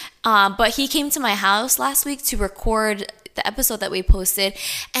is. But he came to my house last week to record the episode that we posted,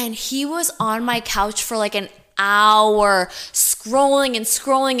 and he was on my couch for an hour scrolling and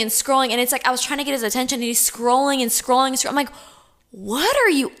scrolling and scrolling. And it's I was trying to get his attention, and he's scrolling and scrolling and scrolling. I'm like, what are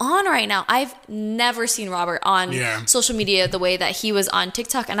you on right now? I've never seen Robert on social media the way that he was on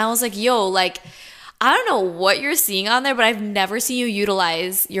TikTok. And I was like, yo, I don't know what you're seeing on there, but I've never seen you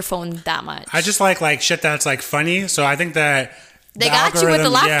utilize your phone that much. I just like shit that's funny. So I think that they got you with the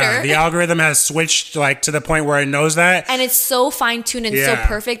laughter. Yeah, the algorithm has switched to the point where it knows that, and it's so fine tuned and so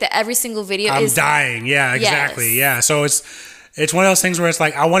perfect that every single video I'm dying. Yeah, exactly. Yes. Yeah. So it's one of those things where it's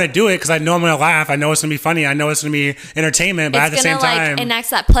I want to do it because I know I'm gonna laugh. I know it's gonna be funny. I know it's gonna be entertainment. But at the same time,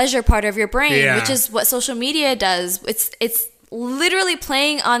 enacts that pleasure part of your brain, which is what social media does. It's literally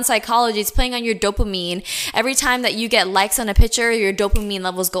playing on psychology. It's playing on your dopamine. Every time that you get likes on a picture, your dopamine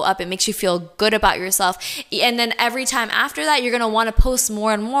levels go up. It makes you feel good about yourself. And then every time after that, you're going to want to post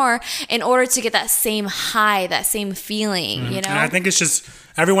more and more in order to get that same high, that same feeling, you know? And I think it's just,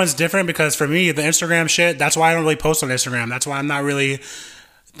 everyone's different, because for me, the Instagram shit, that's why I don't really post on Instagram. That's why I'm not really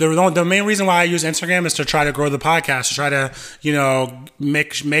The main reason why I use Instagram is to try to grow the podcast, to try to,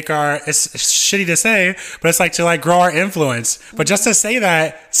 make our, it's shitty to say, but it's like to like grow our influence. But just to say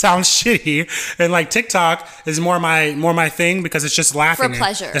that sounds shitty. And like TikTok is more my thing because it's just laughing. For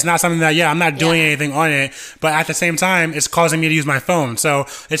pleasure. It's not something that, I'm not doing anything on it, but at the same time, it's causing me to use my phone. So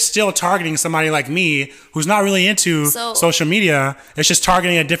it's still targeting somebody like me who's not really into social media. It's just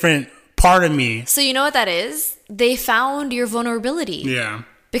targeting a different part of me. So you know what that is? They found your vulnerability. Yeah.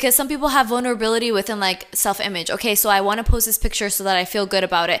 Because some people have vulnerability within like self-image. Okay, so I want to post this picture so that I feel good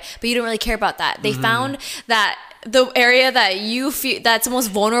about it, but you don't really care about that. They found that the area that you feel that's most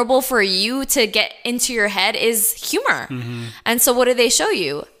vulnerable for you to get into your head is humor. And so what do they show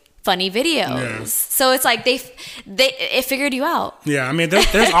you? Funny videos. Yeah. So it's like it figured you out. Yeah, I mean,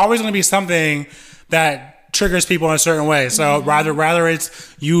 there's always going to be something that triggers people in a certain way. So rather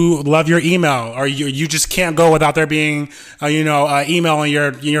it's you love your email, or you just can't go without there being email in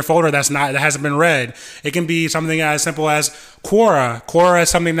your folder that hasn't been read. It can be something as simple as Quora. Quora is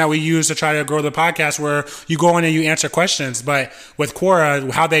something that we use to try to grow the podcast, where you go in and you answer questions. But with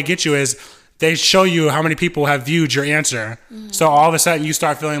Quora, how they get you is they show you how many people have viewed your answer. So all of a sudden you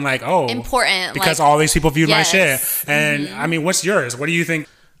start feeling like, oh, important, because all these people viewed my shit. And I mean, what's yours? What do you think?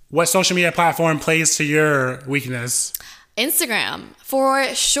 What social media platform plays to your weakness? Instagram, for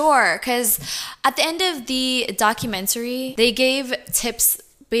sure. Because at the end of the documentary, they gave tips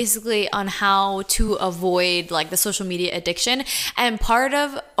basically on how to avoid like the social media addiction. And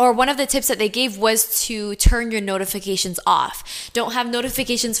one of the tips that they gave was to turn your notifications off. Don't have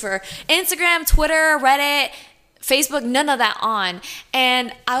notifications for Instagram, Twitter, Reddit, Facebook, none of that on.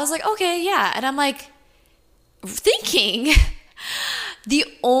 And I was like, okay, yeah. And I'm like thinking... The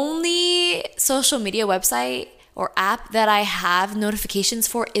only social media website or app that I have notifications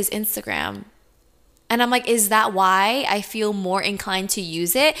for is Instagram. And I'm like, is that why I feel more inclined to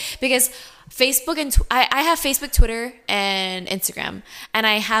use it? Because Facebook and I have Facebook, Twitter, and Instagram. And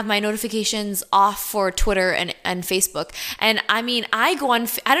I have my notifications off for Twitter and Facebook. And I mean, I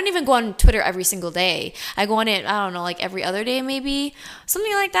don't even go on Twitter every single day. I go on it, I don't know, like every other day maybe,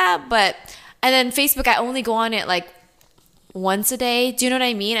 something like that. And then Facebook, I only go on it like once a day. Do you know what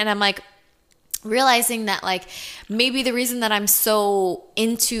I mean? And I'm like realizing that like maybe the reason that I'm so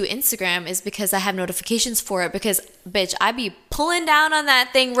into Instagram is because I have notifications for it, because bitch, I be pulling down on that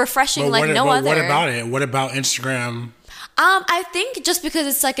thing, refreshing other. What about it? What about Instagram? I think just because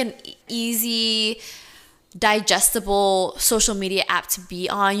it's like an easy, digestible social media app to be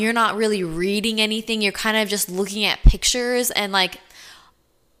on. You're not really reading anything. You're kind of just looking at pictures and like,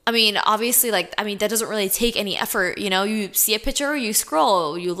 I mean, obviously, that doesn't really take any effort. You see a picture, you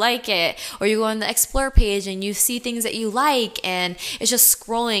scroll, you like it, or you go on the Explore page and you see things that you like, and it's just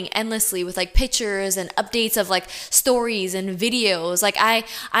scrolling endlessly with like pictures and updates of like stories and videos. Like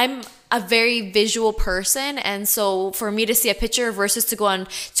I'm a very visual person, and so for me to see a picture versus to go on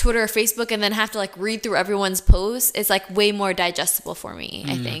Twitter or Facebook and then have to like read through everyone's posts, it's like way more digestible for me.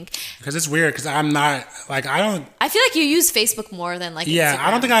 I think because it's weird because I'm not like I feel like you use Facebook more than like Instagram.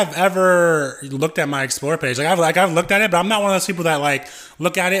 I don't think I've ever looked at my Explore page. I've looked at it, but I'm not one of those people that like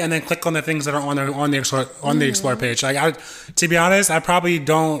look at it and then click on the things that are on the Explore page. Like to be honest, I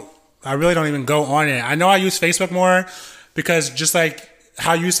really don't even go on it. I know I use Facebook more because just like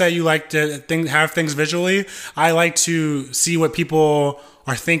how you say you like to have things visually, I like to see what people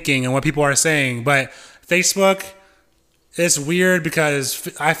are thinking and what people are saying. But Facebook, it's weird because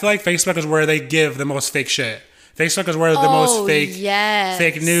I feel like Facebook is where they give the most fake shit. Facebook is where the most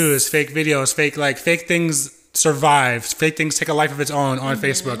fake news, fake videos, fake things survive. Fake things take a life of its own on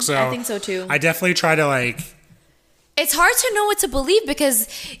Facebook. So I think so too. I definitely try to It's hard to know what to believe because,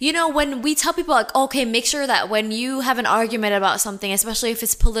 when we tell people like, okay, make sure that when you have an argument about something, especially if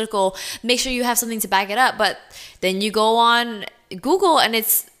it's political, make sure you have something to back it up. But then you go on Google and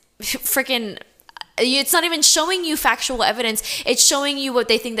it's it's not even showing you factual evidence. It's showing you what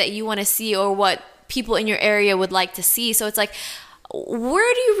they think that you want to see or what people in your area would like to see. So it's like,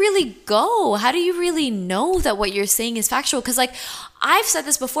 where do you really go? How do you really know that what you're saying is factual? Because like I've said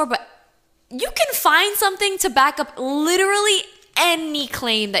this before, but you can find something to back up literally any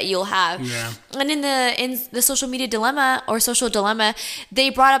claim that you'll have. Yeah. And in the social media dilemma or social dilemma, they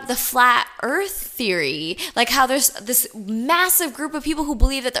brought up the flat earth theory, like how there's this massive group of people who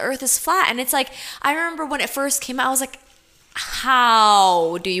believe that the earth is flat. And it's like, I remember when it first came out, I was like,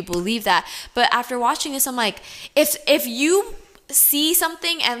 how do you believe that? But after watching this, I'm like, if you see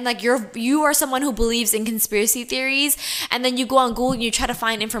something and like you are someone who believes in conspiracy theories and then you go on Google and you try to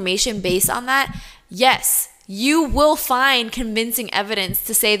find information based on that, yes, you will find convincing evidence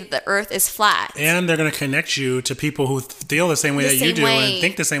to say that the earth is flat. And they're going to connect you to people who feel the same way that you do and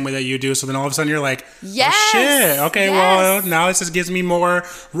think the same way that you do. So then all of a sudden you're like, yes, oh shit. Okay, well, now this just gives me more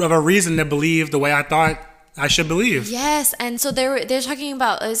of a reason to believe the way I thought I should believe. Yes, and so they're talking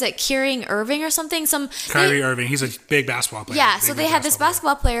about, is it Kyrie Irving or something? Kyrie Irving, he's a big basketball player. Yeah, so they had this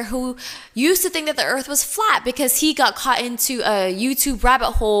basketball player who used to think that the earth was flat because he got caught into a YouTube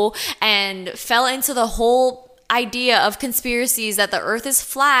rabbit hole and fell into the whole idea of conspiracies that the earth is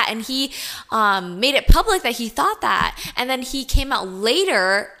flat, and he made it public that he thought that, and then he came out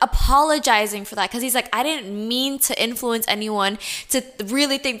later apologizing for that because he's like, I didn't mean to influence anyone to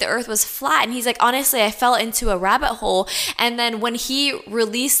really think the earth was flat. And he's like, honestly, I fell into a rabbit hole. And then when he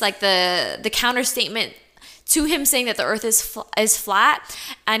released like the counter statement to him saying that the earth is flat,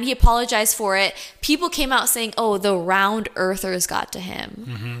 and he apologized for it, people came out saying, oh, the round earthers got to him.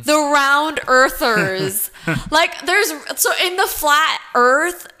 Mm-hmm. The round earthers. Like, so in the flat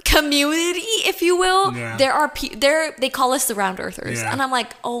earth community, if you will, there are they call us the round earthers. Yeah. And I'm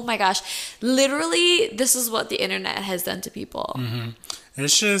like, oh my gosh, literally this is what the internet has done to people. Mm-hmm.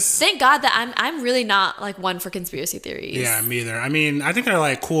 It's just, thank God that I'm really not like one for conspiracy theories. Yeah, me either. I mean, I think they're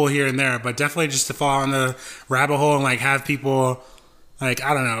like cool here and there, but definitely just to fall in the rabbit hole and like have people like,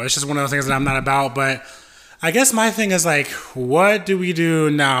 I don't know. It's just one of those things that I'm not about. But I guess my thing is like, what do we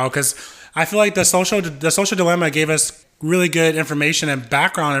do now? Because I feel like the social dilemma gave us really good information and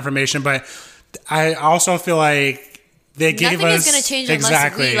background information, but I also feel like they gave us, nothing is going to change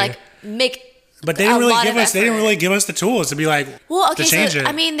unless we like make. But they didn't really give us. They didn't really give us the tools to be like, to change it.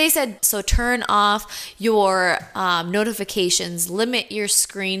 I mean, they said, so turn off your notifications, limit your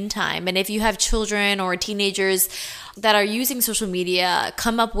screen time, and if you have children or teenagers that are using social media,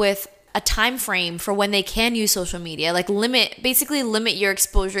 come up with a time frame for when they can use social media. Like basically limit your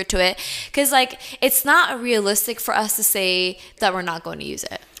exposure to it, because like it's not realistic for us to say that we're not going to use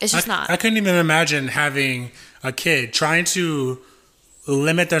it. It's just not. I couldn't even imagine having a kid trying to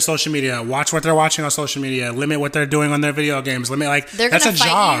limit their social media, watch what they're watching on social media, limit what they're doing on their video games, limit like they're that's gonna a fight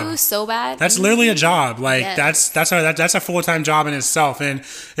job. You so bad. That's literally a job. Like that's a full-time job in itself, and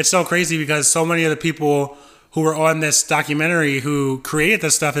it's so crazy because so many of the people who were on this documentary who created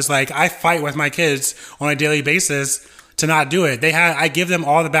this stuff is like, I fight with my kids on a daily basis to not do it. I give them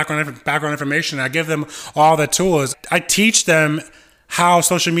all the background information. I give them all the tools. I teach them how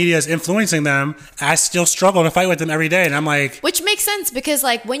social media is influencing them. I still struggle to fight with them every day. And I'm like, which makes sense because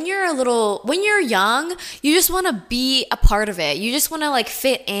like when you're young, you just want to be a part of it. You just want to like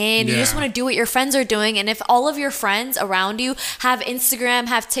fit in. Yeah. You just want to do what your friends are doing. And if all of your friends around you have Instagram,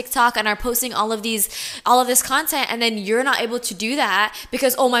 have TikTok, and are posting all of this content, and then you're not able to do that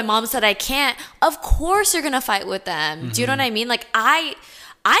because, oh, my mom said I can't, of course you're going to fight with them. Mm-hmm. Do you know what I mean? Like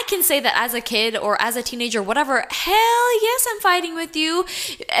I can say that as a kid or as a teenager, whatever, hell yes, I'm fighting with you.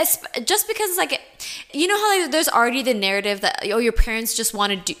 Just because it's like, you know how like, there's already the narrative that, oh, your parents just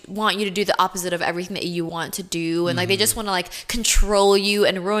want you to do the opposite of everything that you want to do. And like, they just want to like control you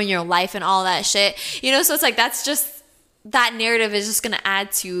and ruin your life and all that shit. You know, so it's like, that narrative is just going to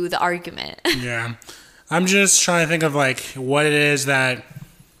add to the argument. Yeah. I'm just trying to think of like what it is that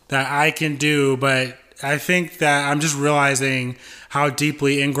I can do, but I think that I'm just realizing how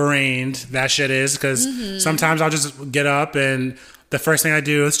deeply ingrained that shit is, because sometimes I'll just get up and the first thing I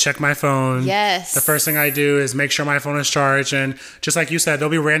do is check my phone. Yes. The first thing I do is make sure my phone is charged. And just like you said, there'll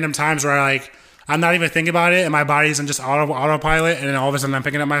be random times where I'm not even thinking about it and my body's in just autopilot, and then all of a sudden I'm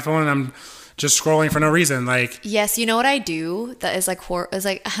picking up my phone and I'm just scrolling for no reason. Like, yes, you know what I do that is like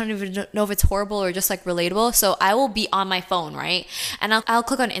I don't even know if it's horrible or just like relatable. So I will be on my phone, right, and I'll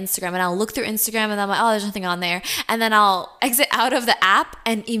click on Instagram and I'll look through Instagram and I'm like, oh, there's nothing on there, and then I'll exit out of the app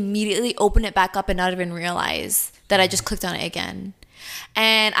and immediately open it back up and not even realize that I just clicked on it again.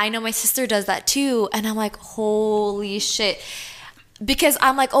 And I know my sister does that too, and I'm like, holy shit, because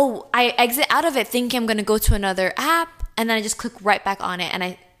I'm like, oh, I exit out of it thinking I'm gonna go to another app, and then I just click right back on it, and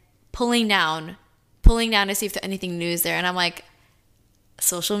I pulling down to see if there's anything new is there, and I'm like,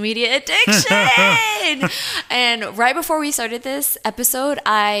 social media addiction. And right before we started this episode,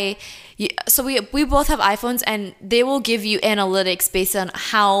 so we both have iPhones, and they will give you analytics based on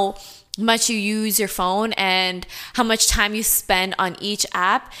how much you use your phone and how much time you spend on each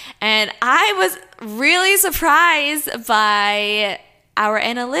app, and I was really surprised by our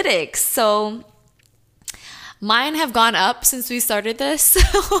analytics. So mine have gone up since we started this.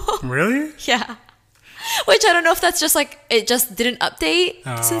 Really? Yeah. Which I don't know if that's just like it just didn't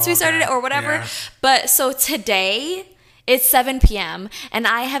update since we started it or whatever. Yeah. But so today it's 7 p.m. and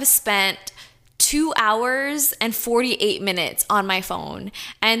I have spent 2 hours and 48 minutes on my phone.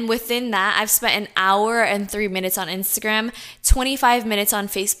 And within that, I've spent an hour and 3 minutes on Instagram, 25 minutes on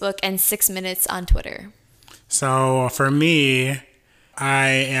Facebook, and 6 minutes on Twitter. So for me, I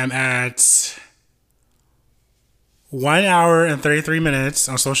am at 1 hour and 33 minutes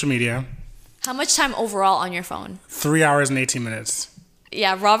on social media. How much time overall on your phone? 3 hours and 18 minutes.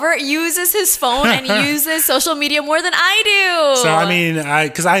 Yeah, Robert uses his phone and uses social media more than I do. So I mean,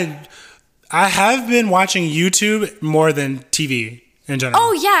 I have been watching YouTube more than TV in general.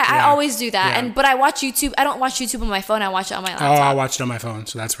 Oh yeah, I always do that. Yeah. But I watch YouTube. I don't watch YouTube on my phone. I watch it on my laptop. Oh, I watch it on my phone.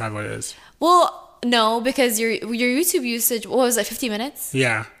 So that's probably what it is. Well, no, because your YouTube usage, what was it, 50 minutes?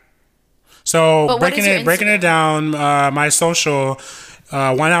 Yeah. So breaking it down, my social.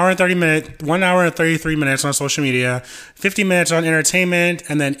 1 hour and 33 minutes on social media, 50 minutes on entertainment,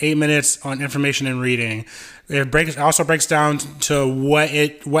 and then 8 minutes on information and reading. It also breaks down to what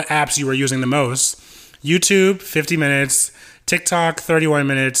apps you were using the most. YouTube, 50 minutes, TikTok, 31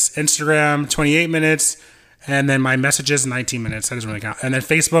 minutes, Instagram, 28 minutes, and then my messages, 19 minutes. That doesn't really count. And then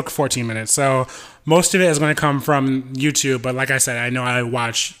Facebook, 14 minutes. So most of it is going to come from YouTube. But like I said, I know I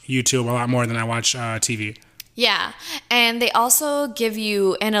watch YouTube a lot more than I watch TV. Yeah, and they also give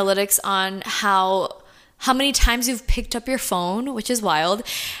you analytics on how many times you've picked up your phone, which is wild,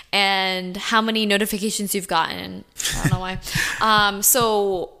 and how many notifications you've gotten. I don't know why.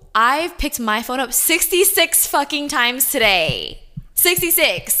 So I've picked my phone up 66 fucking times today.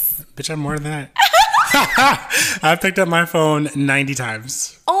 66. Bitch, I'm more than that. I've picked up my phone 90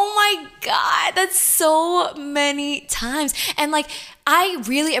 times. Oh my God, that's so many times. And like, I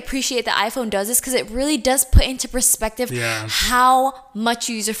really appreciate that iPhone does this because it really does put into perspective how much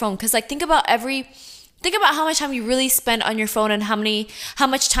you use your phone. Because like, think about how much time you really spend on your phone and how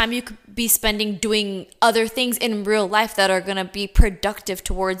much time you could be spending doing other things in real life that are gonna be productive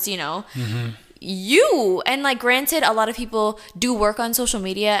towards, you. And like, granted, a lot of people do work on social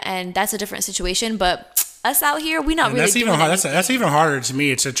media, and that's a different situation. But us out here, we not really. That's even harder to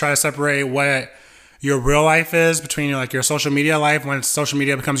me to try to separate what your real life is between your social media life when social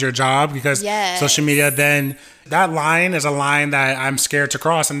media becomes your job, because social media, then that line is a line that I'm scared to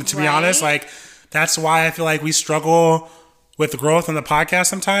cross. And to be honest, like, that's why I feel like we struggle with growth on the podcast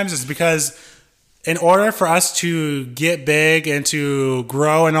sometimes, is because in order for us to get big and to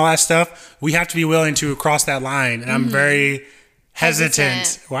grow and all that stuff, we have to be willing to cross that line. And I'm very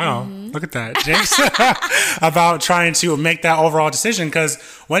hesitant. Wow, look at that, Jinx. About trying to make that overall decision, because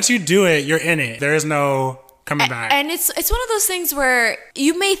once you do it, you're in it. There is no coming back. And it's one of those things where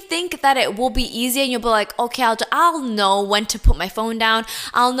you may think that it will be easy, and you'll be like, okay, I'll know when to put my phone down.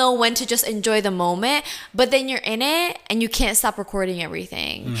 I'll know when to just enjoy the moment. But then you're in it, and you can't stop recording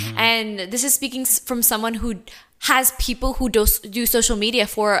everything. And this is speaking from someone who has people who do social media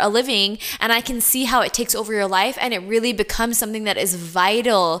for a living, and I can see how it takes over your life, and it really becomes something that is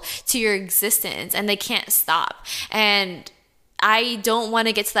vital to your existence, and they can't stop. And I don't want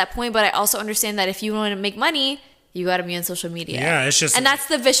to get to that point, but I also understand that if you want to make money, you got to be on social media. Yeah, it's just, and that's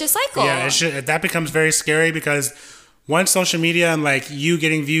the vicious cycle. Yeah, that becomes very scary, because once social media and like you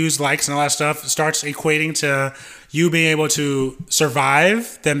getting views, likes, and all that stuff starts equating to you being able to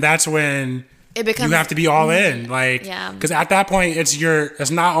survive, then that's when it becomes, you have to be all in, like, because at that point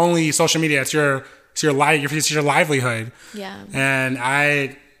it's not only social media, it's your livelihood. Yeah. And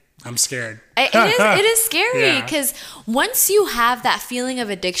I'm scared. It is scary, because once you have that feeling of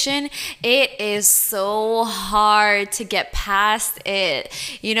addiction, it is so hard to get past it.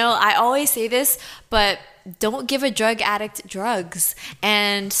 I always say this, but don't give a drug addict drugs.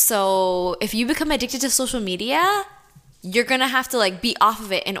 And so if you become addicted to social media, you're going to have to like be off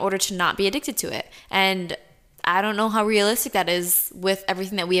of it in order to not be addicted to it. And I don't know how realistic that is with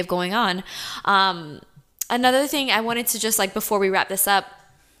everything that we have going on. Another thing I wanted to just like, before we wrap this up,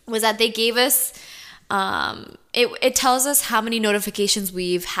 was that they gave us, it tells us how many notifications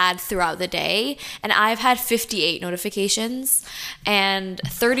we've had throughout the day. And I've had 58 notifications, and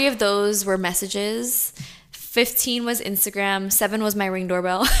 30 of those were messages. 15 was Instagram, 7 was my Ring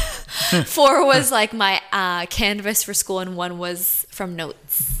doorbell, 4 was like my Canvas for school, and 1 was from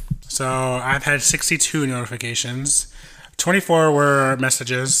Notes. So I've had 62 notifications. 24 were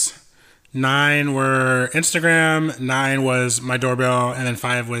messages, 9 were Instagram, 9 was my doorbell, and then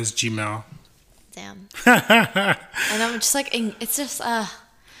 5 was Gmail. Damn. And I'm just like, it's just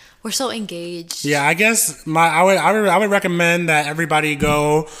we're so engaged. Yeah, I guess I would recommend that everybody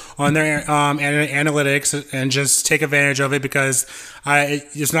go on their analytics and just take advantage of it, because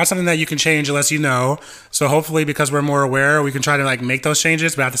it's not something that you can change unless you know. So hopefully, because we're more aware, we can try to like make those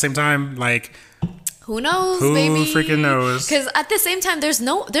changes. But at the same time, like, Who knows, Who baby? freaking knows? Because at the same time, there's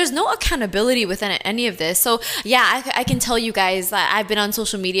no accountability within any of this. So yeah, I can tell you guys that I've been on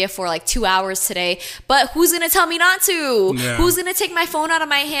social media for like 2 hours today, but who's gonna tell me not to? Yeah. Who's gonna take my phone out of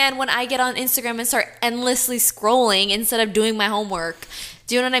my hand when I get on Instagram and start endlessly scrolling instead of doing my homework?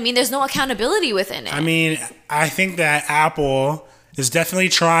 Do you know what I mean? There's no accountability within it. I mean, I think that Apple is definitely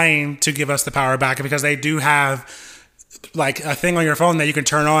trying to give us the power back because they do have like a thing on your phone that you can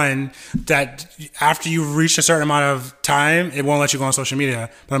turn on that after you reach a certain amount of time, it won't let you go on social media.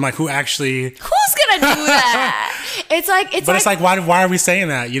 But I'm like, who actually? Who's gonna do that? It's like why are we saying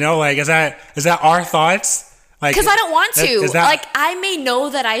that? You know, like is that our thoughts? Like, because I don't want to. Is that, like, I may know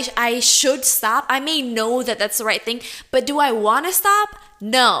that I should stop. I may know that that's the right thing. But do I want to stop?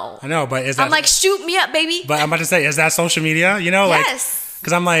 No. I know, but is that? I'm like, shoot me up, baby. But I'm about to say, is that social media? You know, like, yes.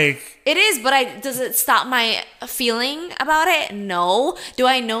 Because I'm like, it is, but does it stop my feeling about it? No. Do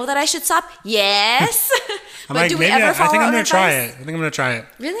I know that I should stop? Yes. I'm but like, do we maybe ever I follow think I'm gonna try advice? it. I think I'm gonna try it.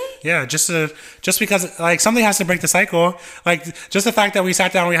 Really? Yeah, just because like something has to break the cycle. Like just the fact that we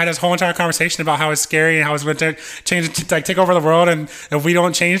sat down, we had this whole entire conversation about how it's scary and how it's going to change, like take over the world, and if we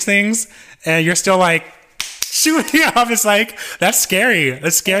don't change things, and you're still like shooting me up, it's like that's scary.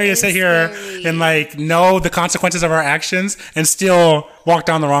 It's scary to sit here and like know the consequences of our actions and still walk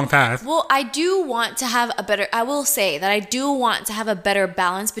down the wrong path. Well, I will say that I do want to have a better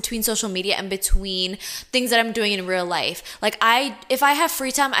balance between social media and between things that I'm doing in real life. Like if I have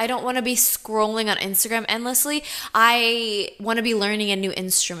free time, I don't want to be scrolling on Instagram endlessly. I want to be learning a new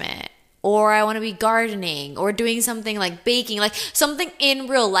instrument. Or I want to be gardening or doing something like baking, like something in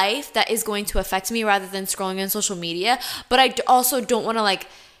real life that is going to affect me rather than scrolling on social media. But I also don't want to like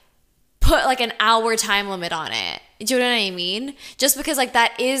put like an hour time limit on it. Do you know what I mean? Just because like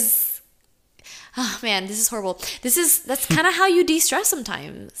that is, oh man, this is horrible. That's kind of how you de-stress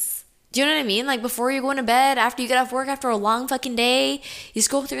sometimes. Do you know what I mean? Like before you go into bed, after you get off work, after a long fucking day, you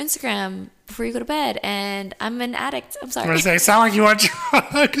scroll through Instagram before you go to bed. And I'm an addict. I'm sorry. I'm gonna say, sound like you want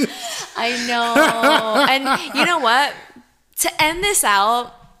drugs. I know. And you know what? To end this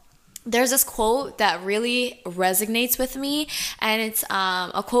out, there's this quote that really resonates with me, and it's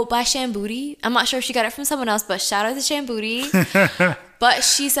a quote by Shamboody. I'm not sure if she got it from someone else, but shout out to Shamboody. But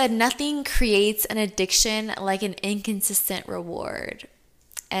she said, "Nothing creates an addiction like an inconsistent reward."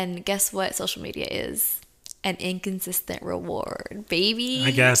 And guess what social media is? An inconsistent reward, baby.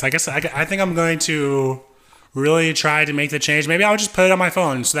 I think I'm going to really try to make the change. Maybe I'll just put it on my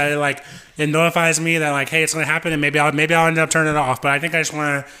phone so that it notifies me that like, hey, it's going to happen, and maybe I'll end up turning it off. But I think I just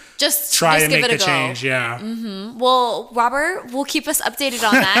want to try to make the change. Yeah. Mm-hmm. Well, Robert will keep us updated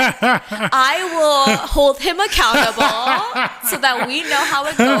on that. I will hold him accountable so that we know how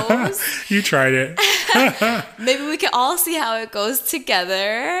it goes. You tried it. Maybe we can all see how it goes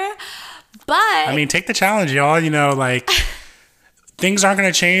together. But I mean, take the challenge, y'all. You know, like things aren't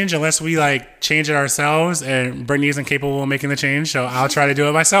going to change unless we like change it ourselves. And Brittany isn't capable of making the change, so I'll try to do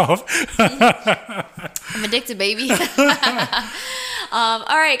it myself. I'm addicted, baby. All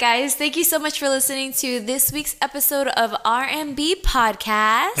right, guys. Thank you so much for listening to this week's episode of R&B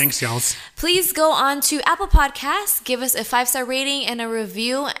Podcast. Thanks, y'all. Please go on to Apple Podcasts, give us a 5-star rating and a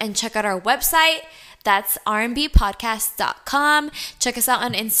review, and check out our website. That's rnbpodcast.com. Check us out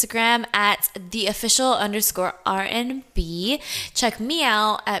on Instagram at @theofficial_RNB. Check me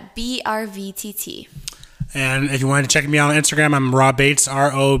out at BRVTT. And if you wanted to check me out on Instagram, I'm Rob Bates,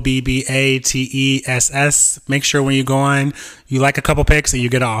 ROBBATESS. Make sure when you go on, you like a couple pics and you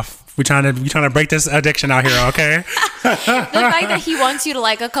get off. We're trying to break this addiction out here, okay? The fact that he wants you to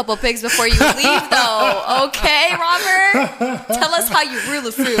like a couple pics before you leave, though, okay, Robert? Tell us how you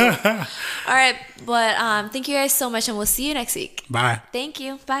really feel. All right, but thank you guys so much, and we'll see you next week. Bye. Thank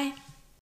you. Bye.